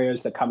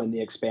scenarios that come in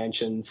the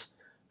expansions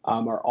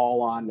are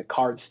all on the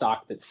card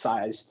stock that's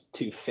sized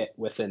to fit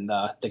within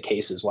the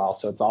case as well.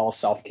 So it's all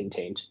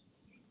self-contained.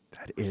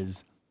 That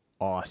is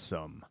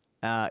awesome.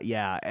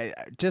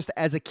 Just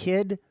as a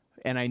kid,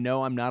 and I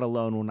know I'm not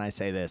alone when I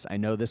say this, I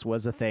know this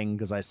was a thing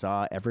because I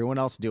saw everyone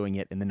else doing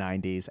it in the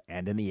 90s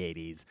and in the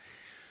 80s.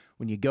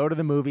 When you go to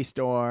the movie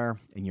store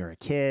and you're a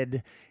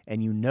kid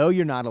and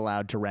you're not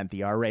allowed to rent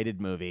the R-rated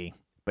movie,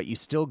 but you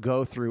still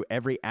go through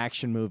every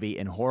action movie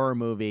and horror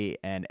movie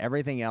and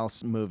everything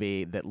else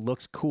movie that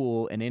looks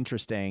cool and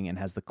interesting and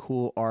has the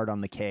cool art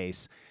on the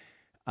case.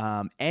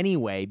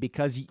 Anyway,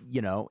 because,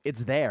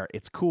 it's there,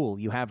 it's cool,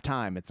 you have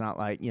time. It's not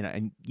like,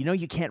 and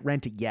you can't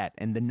rent it yet.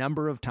 And the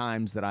number of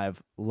times that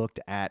I've looked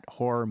at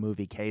horror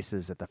movie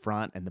cases at the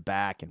front and the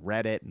back and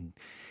read it and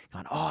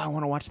gone, oh, I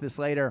want to watch this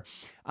later.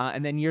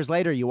 And then years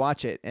later you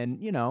watch it and,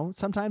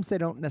 sometimes they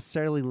don't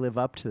necessarily live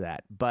up to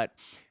that, but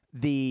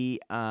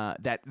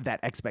that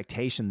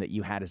expectation that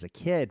you had as a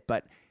kid,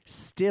 but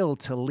still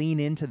to lean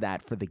into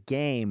that for the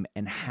game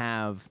and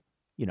have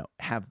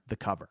the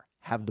cover,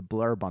 have the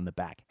blurb on the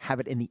back,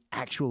 have it in the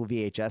actual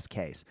VHS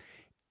case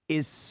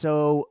is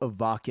so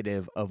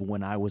evocative of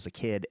when I was a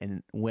kid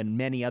and when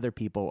many other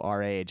people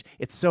our age.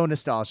 It's so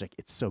nostalgic.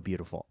 It's so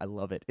beautiful. I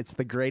love it. It's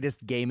the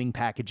greatest gaming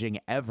packaging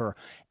ever.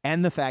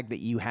 And the fact that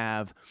you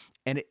have,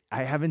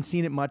 I haven't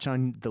seen it much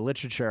on the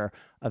literature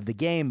of the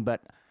game,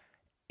 but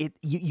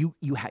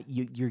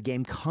your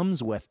game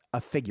comes with a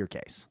figure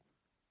case,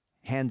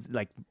 hands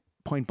like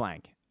point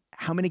blank.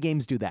 How many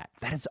games do that?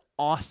 That is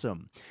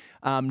awesome.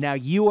 Now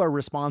you are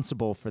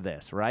responsible for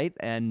this, right?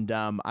 And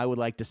I would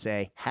like to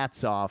say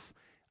hats off.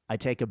 I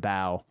take a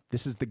bow.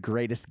 This is the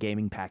greatest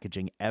gaming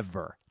packaging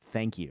ever.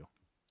 Thank you.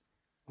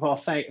 Well,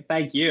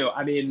 thank you.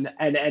 I mean,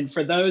 and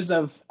for those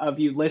of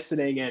you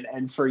listening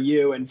and for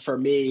you and for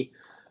me,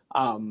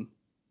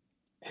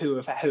 who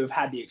have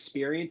had the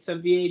experience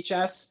of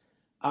VHS,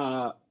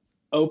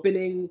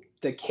 opening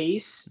the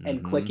case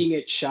and clicking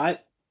it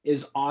shut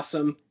is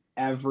awesome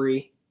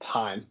every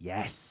time.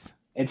 Yes.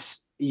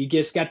 You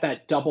just get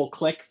that double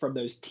click from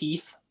those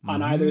teeth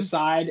on either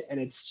side, and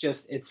it's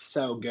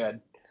so good.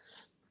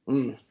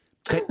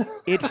 But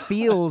it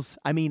feels,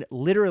 I mean,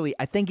 literally,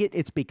 I think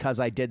it's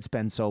because I did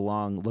spend so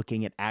long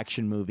looking at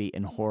action movie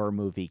and horror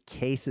movie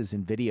cases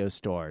in video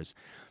stores.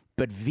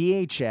 But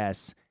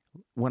VHS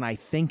when I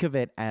think of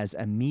it as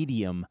a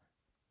medium,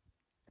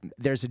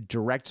 there's a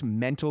direct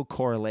mental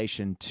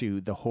correlation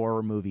to the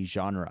horror movie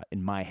genre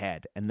in my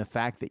head. And the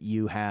fact that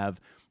you have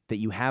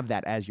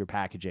that as your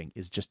packaging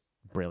is just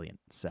brilliant.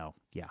 So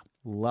yeah,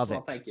 love it.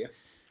 Well, thank you.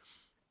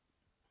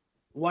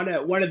 One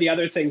of the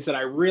other things that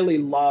I really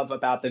love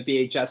about the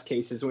VHS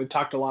cases, we've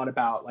talked a lot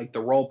about like the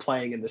role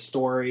playing and the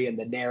story and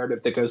the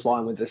narrative that goes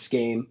along with this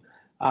game.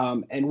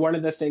 And one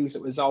of the things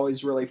that was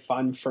always really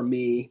fun for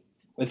me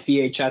with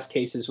VHS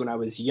cases when I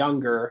was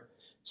younger,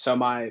 so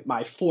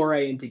my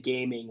foray into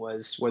gaming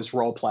was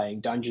role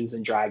playing, Dungeons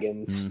and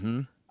Dragons.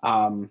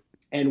 Mm-hmm.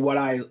 And what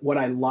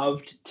I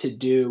loved to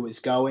do was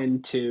go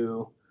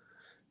into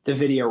the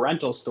video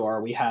rental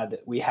store. We had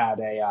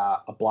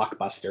a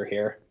Blockbuster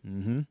here,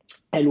 Mm-hmm.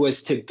 and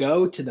was to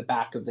go to the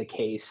back of the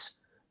case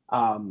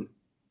and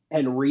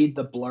read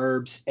the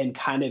blurbs and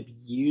kind of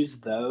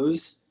use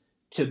those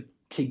to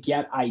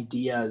get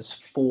ideas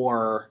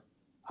for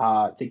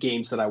the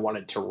games that I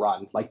wanted to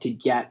run, like to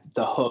get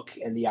the hook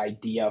and the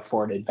idea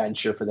for an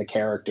adventure for the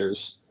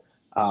characters.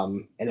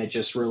 And it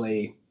just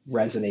really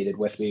resonated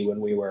with me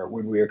when we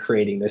were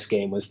creating this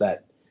game, was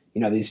that,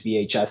 these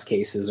VHS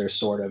cases are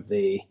sort of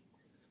the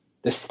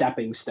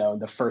stepping stone,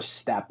 the first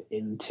step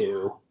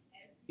into,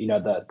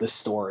 the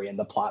story and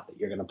the plot that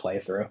you're going to play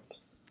through.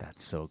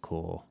 That's so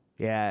cool.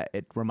 Yeah,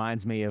 it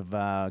reminds me of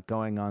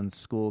going on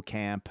school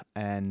camp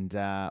and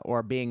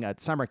or being at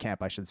summer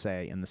camp, I should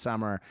say, in the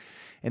summer.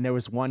 And there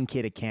was one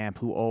kid at camp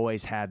who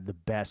always had the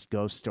best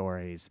ghost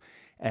stories.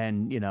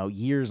 And,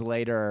 years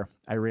later,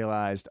 I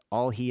realized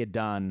all he had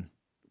done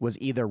was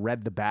either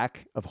read the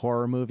back of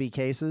horror movie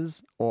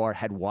cases or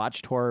had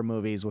watched horror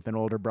movies with an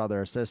older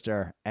brother or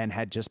sister and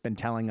had just been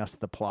telling us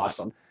the plot.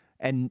 Awesome.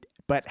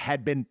 But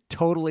had been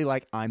totally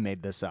like, I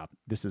made this up.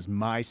 This is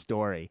my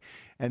story.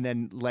 And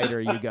then later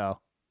you go,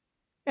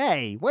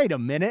 hey, wait a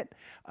minute.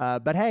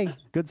 But hey,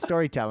 good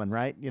storytelling,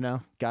 right?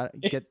 Got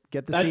get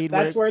the seed.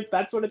 That's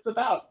what it's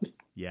about.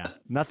 Yeah.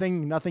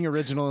 Nothing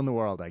original in the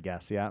world, I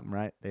guess. Yeah.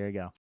 Right. There you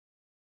go.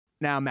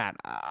 Now, Matt,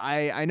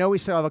 I know we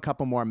still have a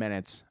couple more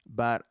minutes,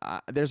 but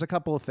there's a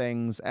couple of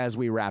things as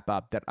we wrap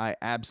up that I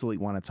absolutely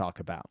want to talk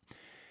about.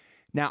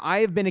 Now, I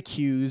have been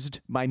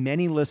accused by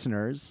many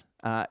listeners,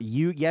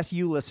 you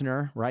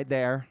listener, right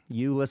there,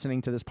 you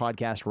listening to this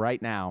podcast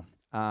right now.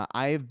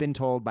 I have been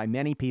told by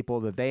many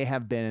people that they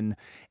have been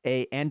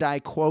and I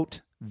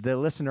quote the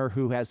listener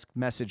who has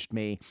messaged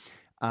me,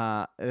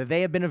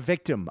 they have been a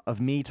victim of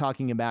me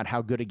talking about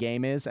how good a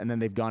game is, and then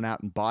they've gone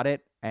out and bought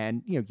it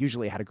and,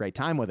 usually had a great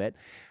time with it.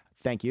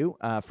 Thank you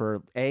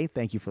for A,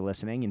 thank you for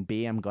listening, and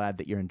B, I'm glad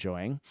that you're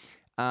enjoying.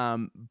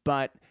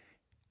 But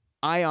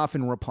I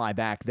often reply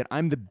back that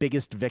I'm the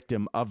biggest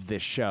victim of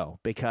this show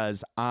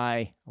because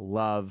I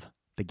love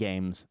the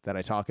games that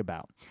I talk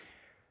about.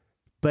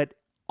 But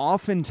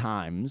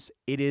oftentimes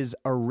it is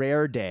a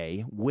rare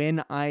day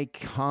when I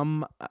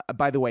come,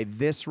 by the way,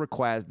 this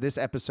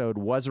episode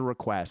was a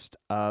request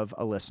of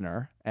a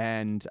listener,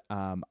 and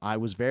I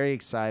was very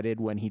excited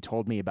when he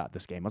told me about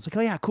this game. I was like,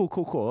 oh yeah,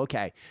 cool,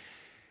 okay.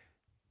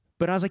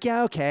 But I was like,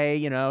 yeah, okay,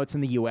 it's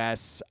in the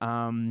U.S.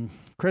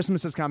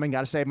 Christmas is coming, got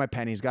to save my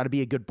pennies, got to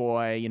be a good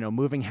boy,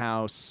 moving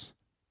house.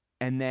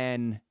 And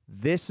then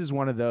this is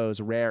one of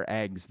those rare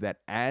eggs that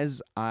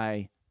as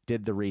I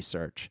did the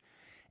research,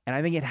 and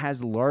I think it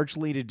has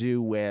largely to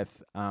do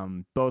with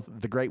both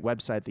the great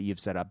website that you've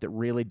set up that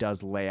really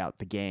does lay out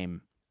the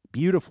game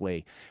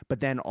beautifully, but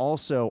then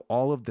also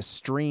all of the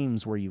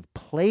streams where you've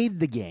played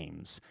the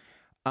games.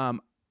 I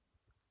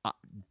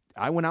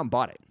went out and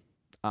bought it.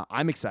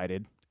 I'm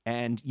excited.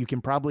 And you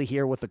can probably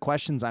hear what the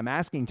questions I'm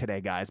asking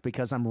today, guys,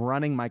 because I'm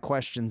running my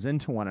questions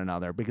into one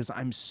another because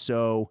I'm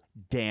so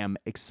damn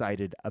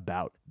excited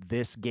about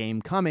this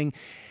game coming.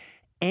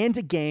 And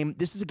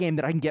this is a game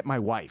that I can get my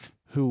wife,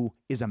 who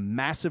is a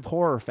massive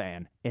horror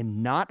fan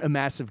and not a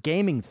massive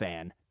gaming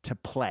fan, to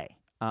play.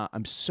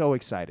 I'm so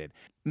excited.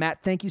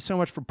 Matt, thank you so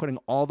much for putting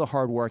all the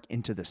hard work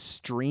into the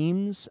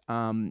streams.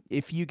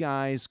 If you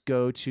guys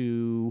go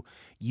to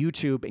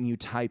YouTube and you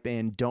type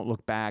in Don't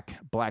Look Back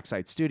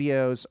Blacksite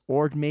Studios,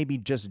 or maybe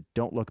just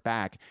Don't Look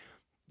Back,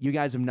 you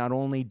guys have not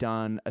only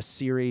done a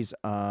series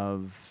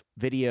of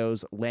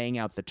videos laying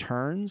out the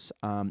turns,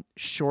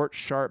 short,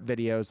 sharp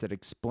videos that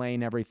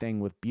explain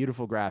everything with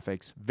beautiful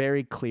graphics,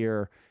 very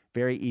clear,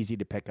 very easy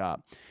to pick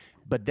up.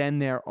 But then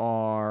there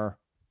are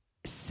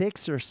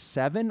 6 or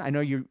 7, I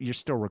know you're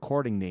still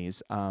recording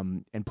these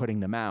and putting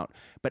them out,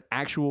 but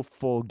actual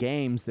full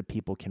games that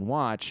people can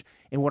watch.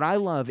 And what I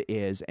love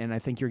is, and I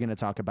think you're going to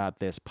talk about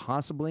this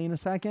possibly in a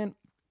second,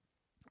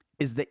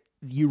 is that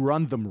you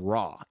run them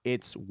raw.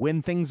 It's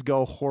when things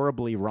go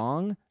horribly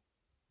wrong,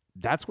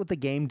 that's what the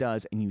game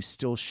does, and you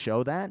still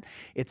show that.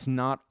 It's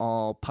not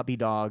all puppy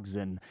dogs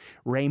and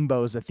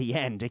rainbows at the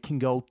end. It can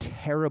go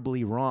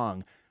terribly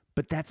wrong,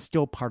 but that's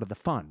still part of the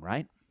fun,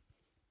 right?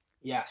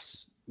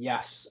 Yes.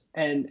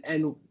 And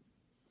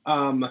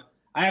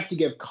I have to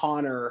give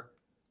Connor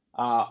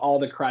all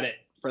the credit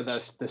for the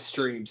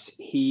streams.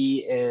 He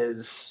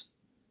is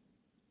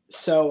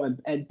so,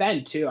 and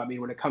Ben too. I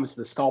mean, when it comes to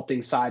the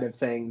sculpting side of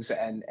things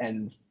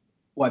and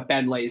what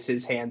Ben lays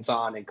his hands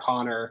on and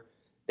Connor,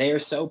 they are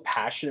so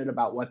passionate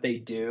about what they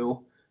do.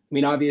 I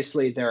mean,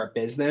 obviously they're a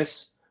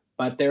business,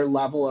 but their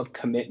level of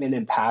commitment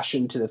and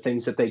passion to the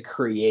things that they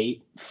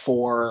create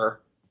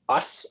for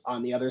us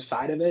on the other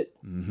side of it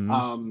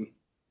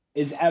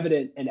is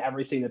evident in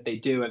everything that they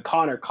do. And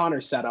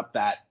Connor set up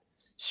that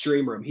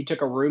stream room. He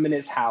took a room in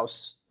his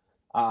house,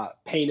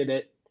 painted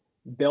it,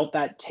 built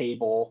that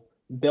table,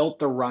 built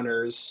the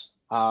runners.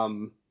 I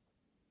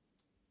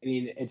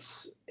mean,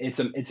 it's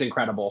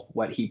incredible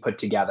what he put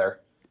together.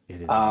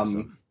 It is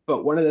awesome.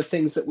 But one of the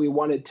things that we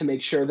wanted to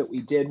make sure that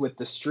we did with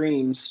the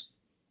streams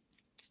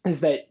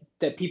is that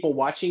people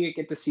watching it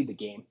get to see the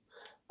game.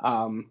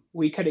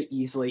 We could have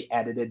easily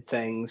edited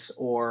things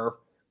or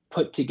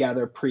put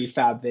together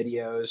prefab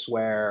videos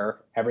where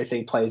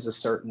everything plays a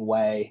certain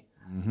way.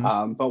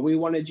 But we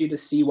wanted you to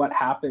see what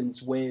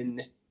happens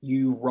when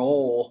you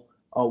roll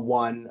a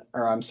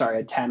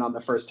 10 on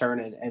the first turn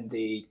and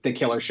the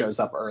killer shows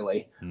up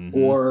early,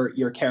 or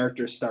your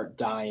characters start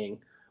dying,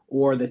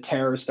 or the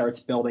terror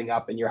starts building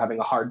up and you're having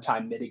a hard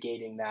time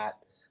mitigating that.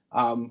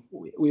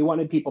 We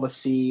wanted people to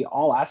see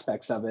all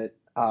aspects of it.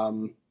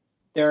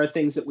 There are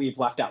things that we've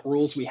left out,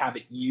 rules we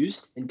haven't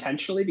used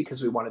intentionally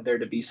because we wanted there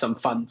to be some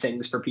fun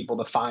things for people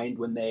to find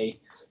when they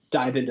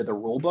dive into the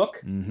rule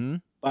book.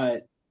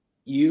 But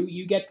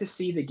you get to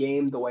see the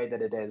game the way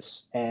that it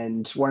is.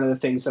 And one of the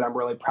things that I'm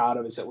really proud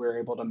of is that we were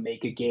able to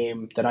make a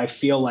game that I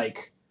feel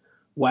like,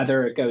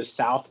 whether it goes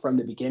south from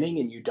the beginning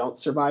and you don't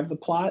survive the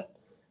plot,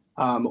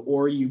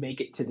 or you make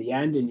it to the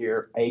end and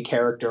you're a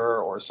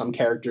character or some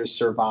characters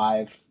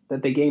survive,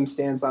 that the game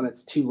stands on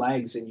its two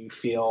legs and you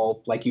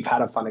feel like you've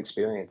had a fun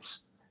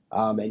experience,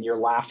 and you're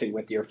laughing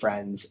with your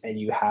friends and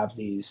you have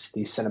these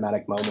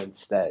cinematic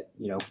moments that,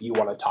 you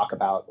want to talk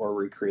about or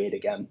recreate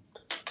again.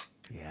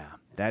 Yeah,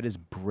 that is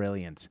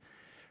brilliant.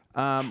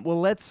 Well,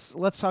 let's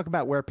talk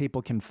about where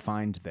people can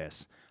find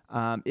this.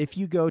 If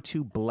you go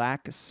to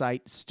Black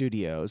Site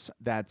Studios,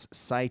 that's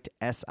site,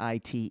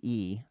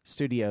 SITE,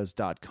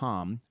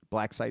 studios.com,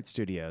 Black Site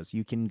Studios,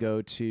 you can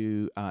go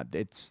to,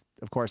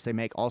 of course, they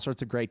make all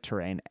sorts of great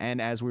terrain.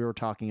 And as we were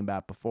talking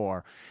about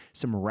before,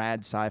 some rad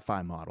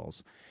sci-fi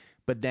models.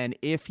 But then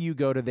if you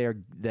go to their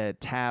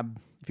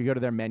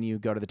menu,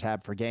 go to the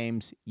tab for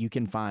games, you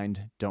can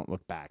find Don't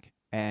Look Back.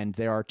 And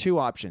there are two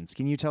options.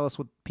 Can you tell us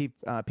what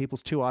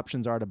people's two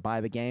options are to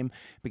buy the game?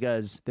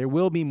 Because there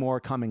will be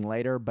more coming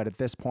later, but at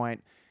this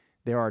point,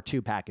 there are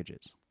two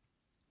packages.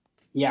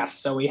 Yes.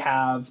 So we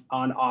have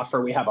on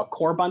offer, we have a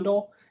core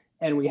bundle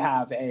and we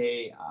have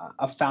a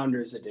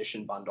Founders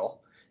Edition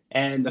bundle.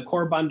 And the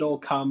core bundle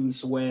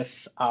comes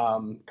with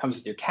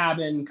your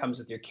cabin, comes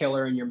with your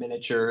killer and your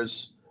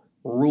miniatures,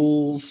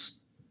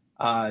 rules,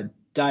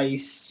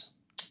 dice,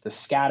 the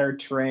scatter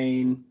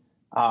terrain.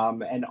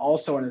 And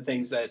also one of the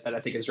things that I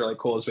think is really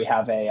cool is we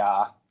have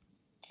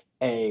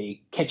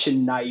a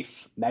kitchen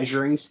knife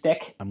measuring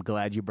stick. I'm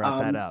glad you brought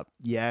that up.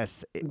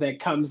 Yes. That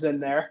comes in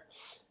there.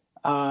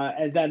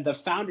 And then the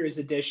Founders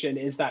Edition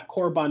is that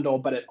core bundle,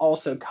 but it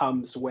also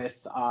comes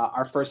with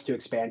our first two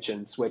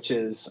expansions, which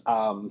is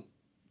our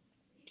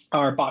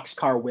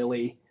Boxcar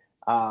Willie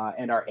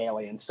and our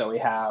Aliens. So we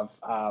have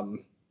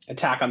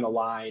Attack on the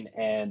Line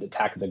and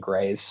Attack of the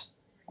Greys,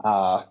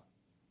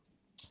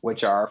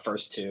 which are our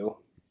first two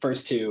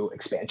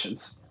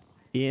expansions.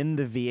 In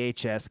the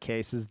VHS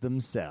cases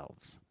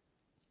themselves.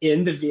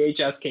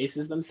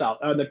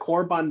 The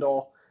core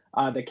bundle,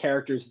 the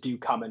characters do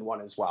come in one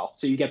as well.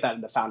 So you get that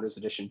in the Founders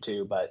Edition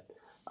too, but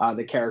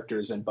the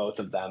characters in both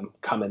of them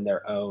come in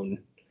their own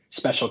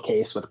special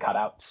case with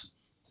cutouts.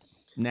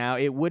 Now,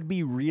 it would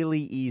be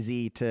really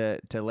easy to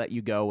let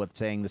you go with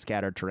saying the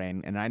scattered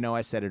terrain, and I know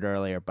I said it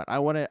earlier, but I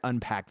want to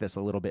unpack this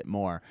a little bit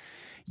more.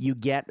 You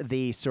get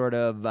the sort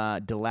of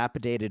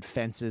dilapidated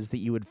fences that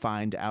you would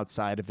find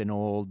outside of an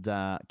old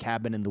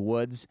cabin in the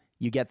woods.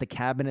 You get the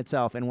cabin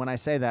itself, and when I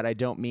say that, I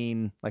don't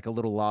mean like a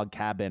little log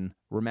cabin.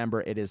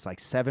 Remember, it is like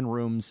 7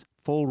 rooms,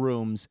 full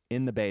rooms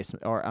in the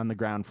basement or on the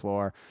ground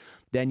floor.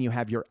 Then you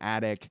have your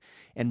attic,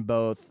 and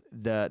both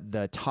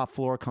the top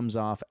floor comes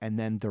off, and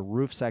then the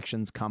roof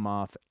sections come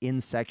off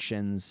in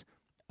sections.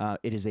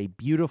 It is a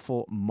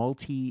beautiful,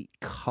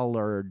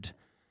 multicolored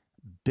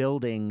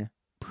building,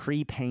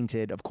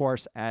 pre-painted. Of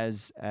course,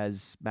 as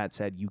Matt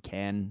said, you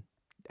can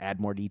add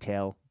more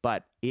detail,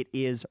 but it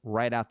is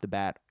right out the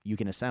bat. You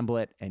can assemble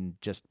it and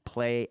just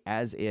play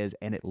as is,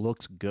 and it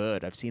looks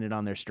good. I've seen it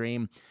on their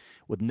stream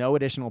with no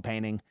additional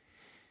painting.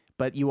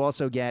 But you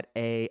also get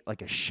a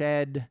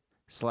shed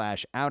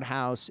 /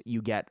 outhouse.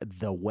 You get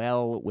the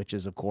well, which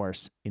is, of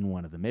course, in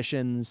one of the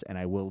missions, and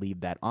I will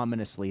leave that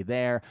ominously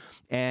there.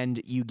 And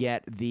you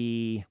get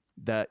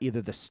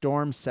either the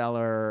storm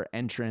cellar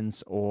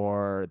entrance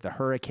or the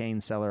hurricane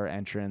cellar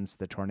entrance,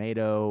 the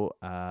tornado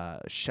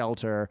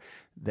shelter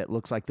that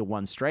looks like the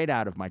one straight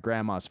out of my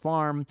grandma's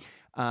farm,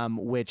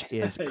 which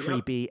is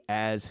creepy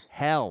as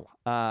hell.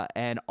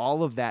 And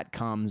all of that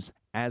comes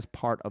as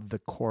part of the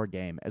core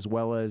game, as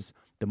well as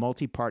the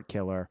multi-part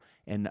killer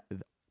and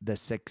the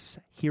 6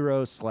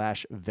 heroes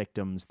 /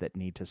 victims that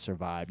need to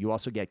survive. You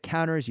also get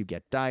counters, you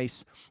get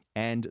dice,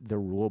 and the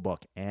rule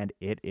book, and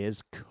it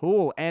is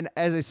cool. And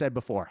as I said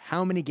before,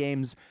 how many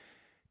games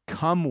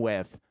come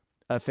with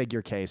a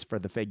figure case for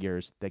the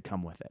figures that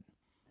come with it?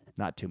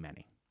 Not too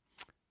many.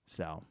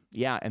 So,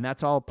 yeah, and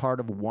that's all part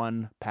of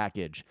one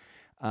package.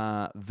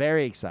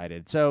 Very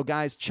excited. So,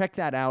 guys, check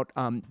that out.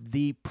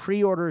 The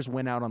pre-orders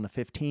went out on the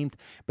 15th,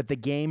 but the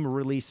game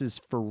releases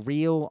for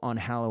real on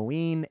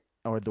Halloween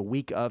or the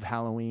week of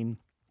Halloween.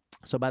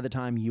 So by the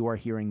time you are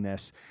hearing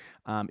this,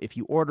 if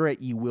you order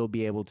it, you will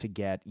be able to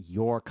get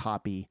your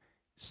copy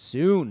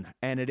soon.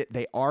 And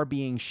they are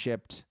being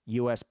shipped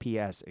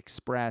USPS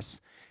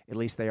Express. At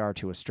least they are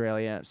to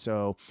Australia.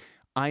 So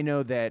I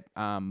know that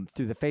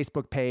through the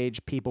Facebook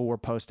page, people were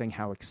posting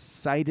how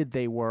excited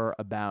they were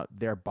about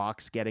their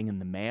box getting in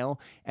the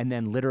mail. And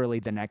then literally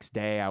the next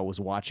day, I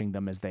was watching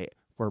them as they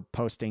were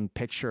posting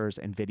pictures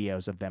and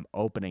videos of them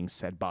opening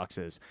said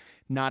boxes.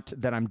 Not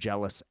that I'm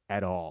jealous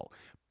at all,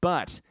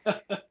 but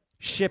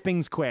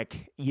shipping's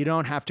quick. You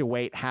don't have to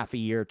wait half a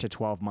year to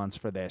 12 months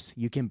for this.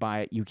 You can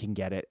buy it, you can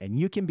get it, and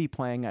you can be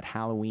playing at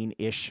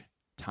Halloween-ish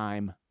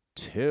time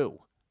too.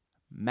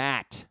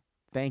 Matt,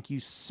 thank you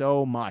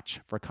so much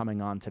for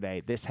coming on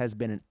today. This has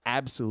been an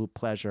absolute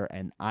pleasure,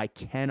 and I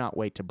cannot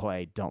wait to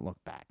play Don't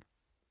Look Back.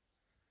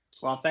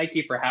 Well, thank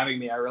you for having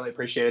me. I really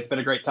appreciate it. It's been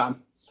a great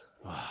time.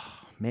 Oh,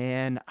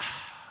 man.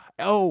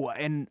 Oh,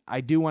 and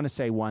I do want to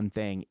say one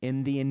thing.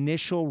 In the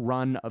initial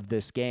run of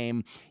this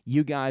game,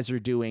 you guys are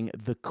doing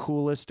the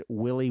coolest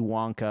Willy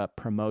Wonka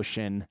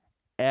promotion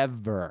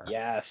ever.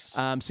 Yes.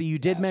 So you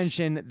did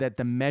mention that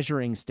the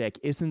measuring stick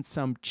isn't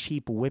some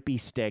cheap whippy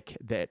stick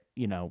that,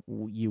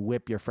 you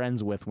whip your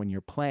friends with when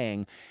you're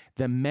playing.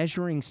 The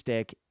measuring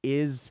stick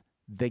is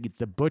the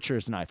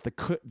butcher's knife,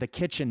 the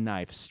kitchen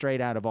knife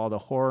straight out of all the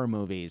horror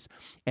movies.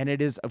 And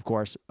it is, of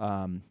course,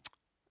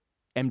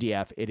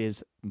 MDF. It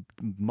is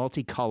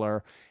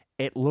multicolor.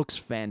 It looks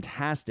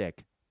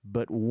fantastic,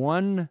 but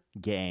one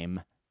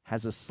game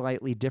has a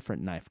slightly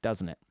different knife,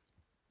 doesn't it?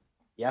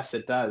 Yes,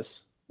 it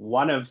does.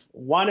 One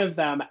of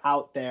them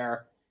out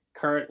there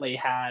currently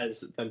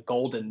has the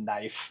golden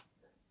knife,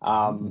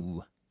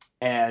 and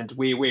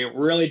we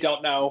really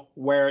don't know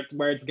where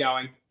it's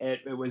going.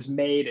 It was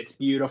made. It's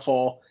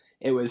beautiful.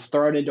 It was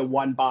thrown into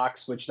one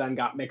box, which then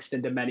got mixed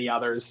into many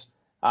others,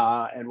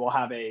 and we'll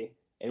have a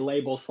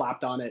label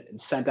slapped on it and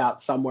sent out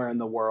somewhere in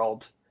the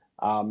world.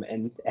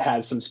 And it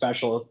has some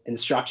special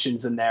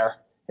instructions in there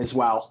as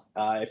well,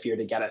 if you're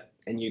to get it.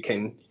 And you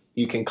can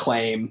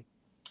claim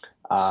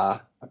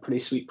a pretty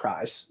sweet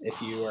prize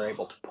if you are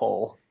able to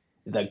pull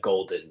the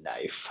golden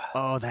knife.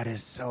 Oh, that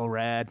is so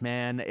rad,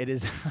 man. It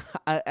is,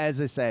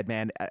 as I said,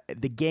 man,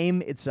 the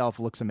game itself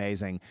looks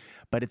amazing,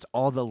 but it's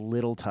all the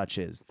little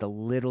touches, the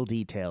little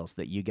details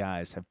that you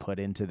guys have put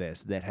into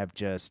this that have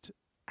just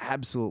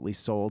absolutely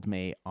sold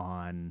me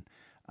on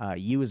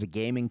you as a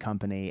gaming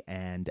company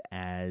and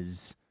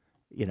as,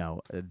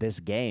 this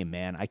game,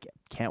 man. I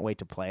can't wait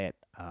to play it.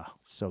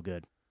 So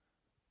good.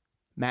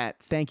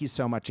 Matt, thank you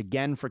so much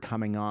again for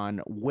coming on.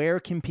 Where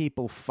can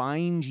people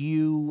find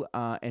you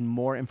and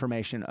more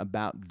information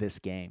about this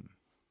game?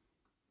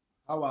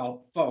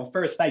 Oh, well,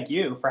 first, thank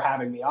you for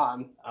having me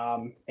on.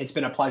 It's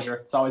been a pleasure.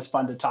 It's always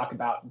fun to talk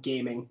about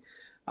gaming.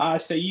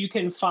 So you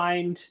can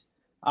find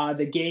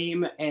the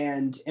game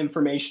and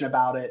information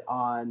about it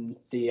on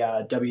the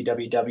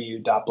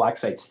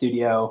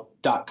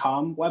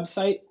www.blacksitestudio.com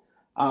website.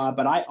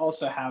 But I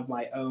also have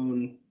my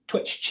own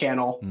Twitch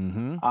channel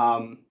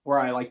where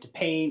I like to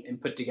paint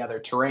and put together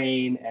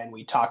terrain, and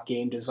we talk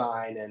game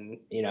design and,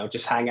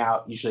 just hang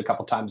out usually a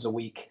couple times a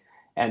week.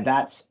 And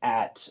that's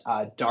at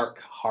Dark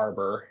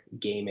Harbor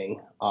Gaming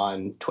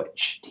on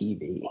Twitch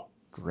TV.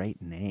 Great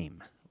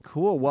name.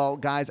 Cool. Well,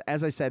 guys,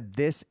 as I said,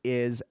 this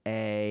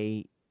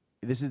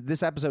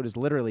episode is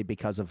literally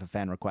because of a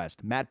fan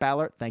request. Matt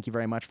Ballard, thank you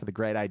very much for the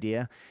great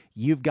idea.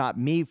 You've got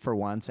me for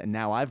once, and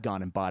now I've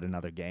gone and bought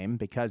another game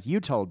because you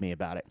told me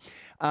about it.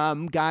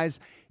 Guys,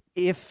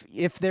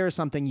 if there is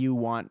something you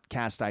want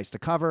Cast Dice to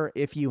cover,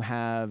 if you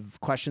have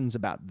questions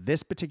about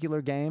this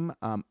particular game,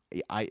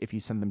 if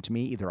you send them to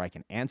me, either I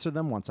can answer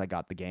them once I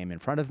got the game in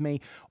front of me,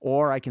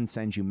 or I can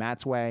send you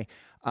Matt's way.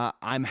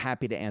 I'm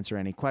happy to answer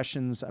any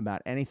questions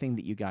about anything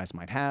that you guys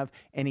might have,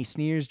 any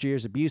sneers,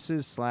 jeers,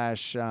 abuses, /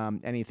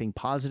 anything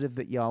positive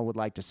that y'all would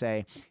like to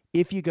say.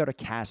 If you go to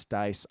Cast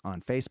Dice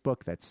on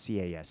Facebook, that's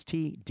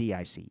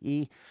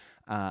CASTDICE.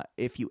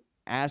 If you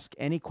ask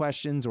any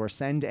questions or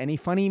send any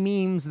funny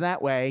memes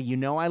that way,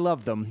 I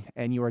love them,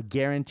 and you are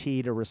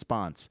guaranteed a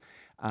response.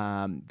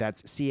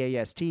 That's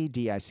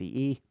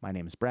CASTDICE. My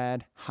name is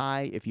Brad.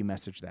 Hi. If you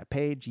message that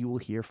page, you will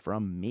hear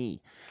from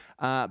me.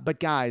 But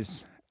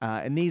guys,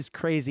 in these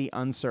crazy,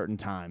 uncertain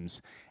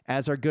times,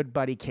 as our good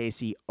buddy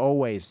Casey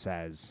always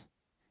says,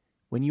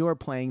 when you are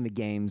playing the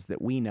games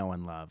that we know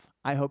and love,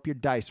 I hope your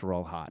dice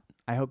roll hot.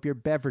 I hope your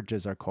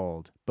beverages are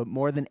cold. But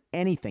more than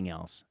anything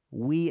else,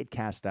 we at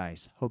Cast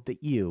Dice hope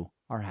that you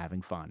are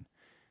having fun.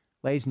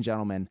 Ladies and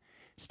gentlemen,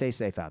 stay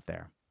safe out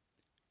there.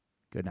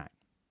 Good night.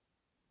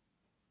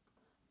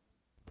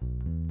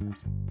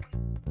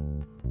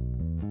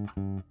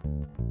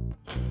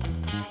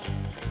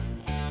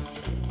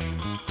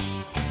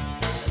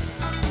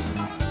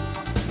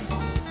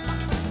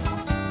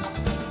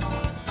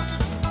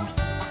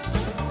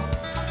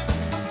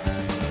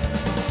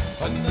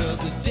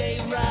 the day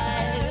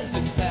rise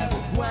in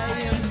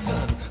Paraguayan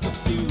sun. The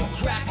fuel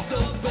cracks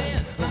open,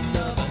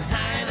 another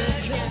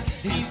Heineken.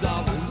 He's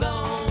all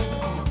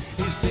alone,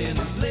 he's in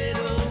his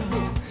little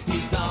room.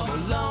 He's all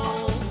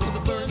alone with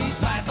a Burmese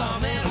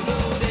python and a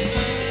loaded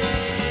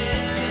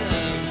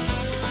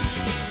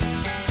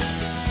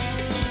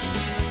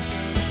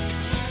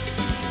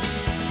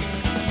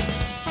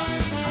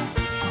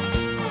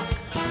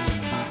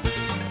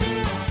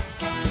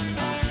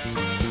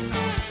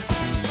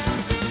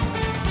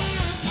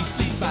He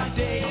sleeps by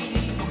day,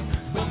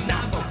 but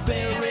not for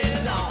very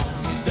long.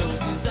 He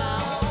dozes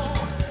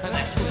off, and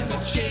that's when the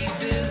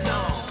chase is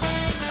on.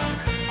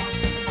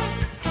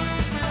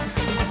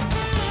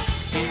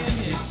 In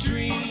his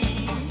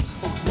dreams,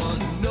 one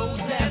who knows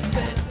that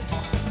scent,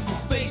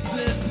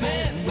 faceless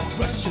men with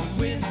Russian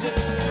winter.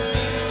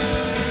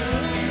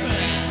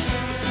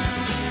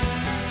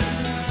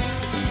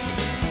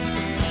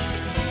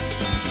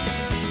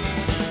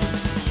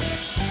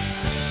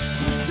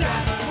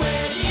 That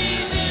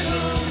sweaty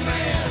little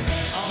man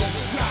on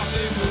the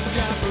tropical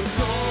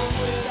Capricorn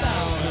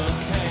without a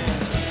tan.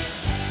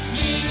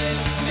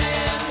 Neatest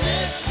man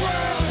this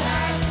world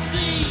has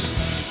seen.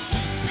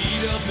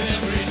 Beat up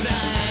every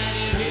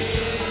night in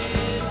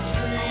his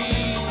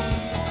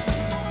dreams.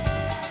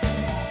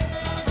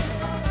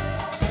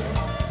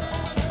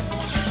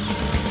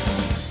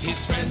 His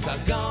friends are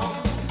gone,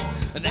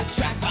 and they're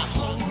tracked by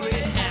hungry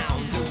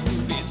hounds. And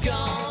Ruby's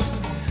gone,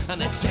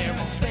 and they're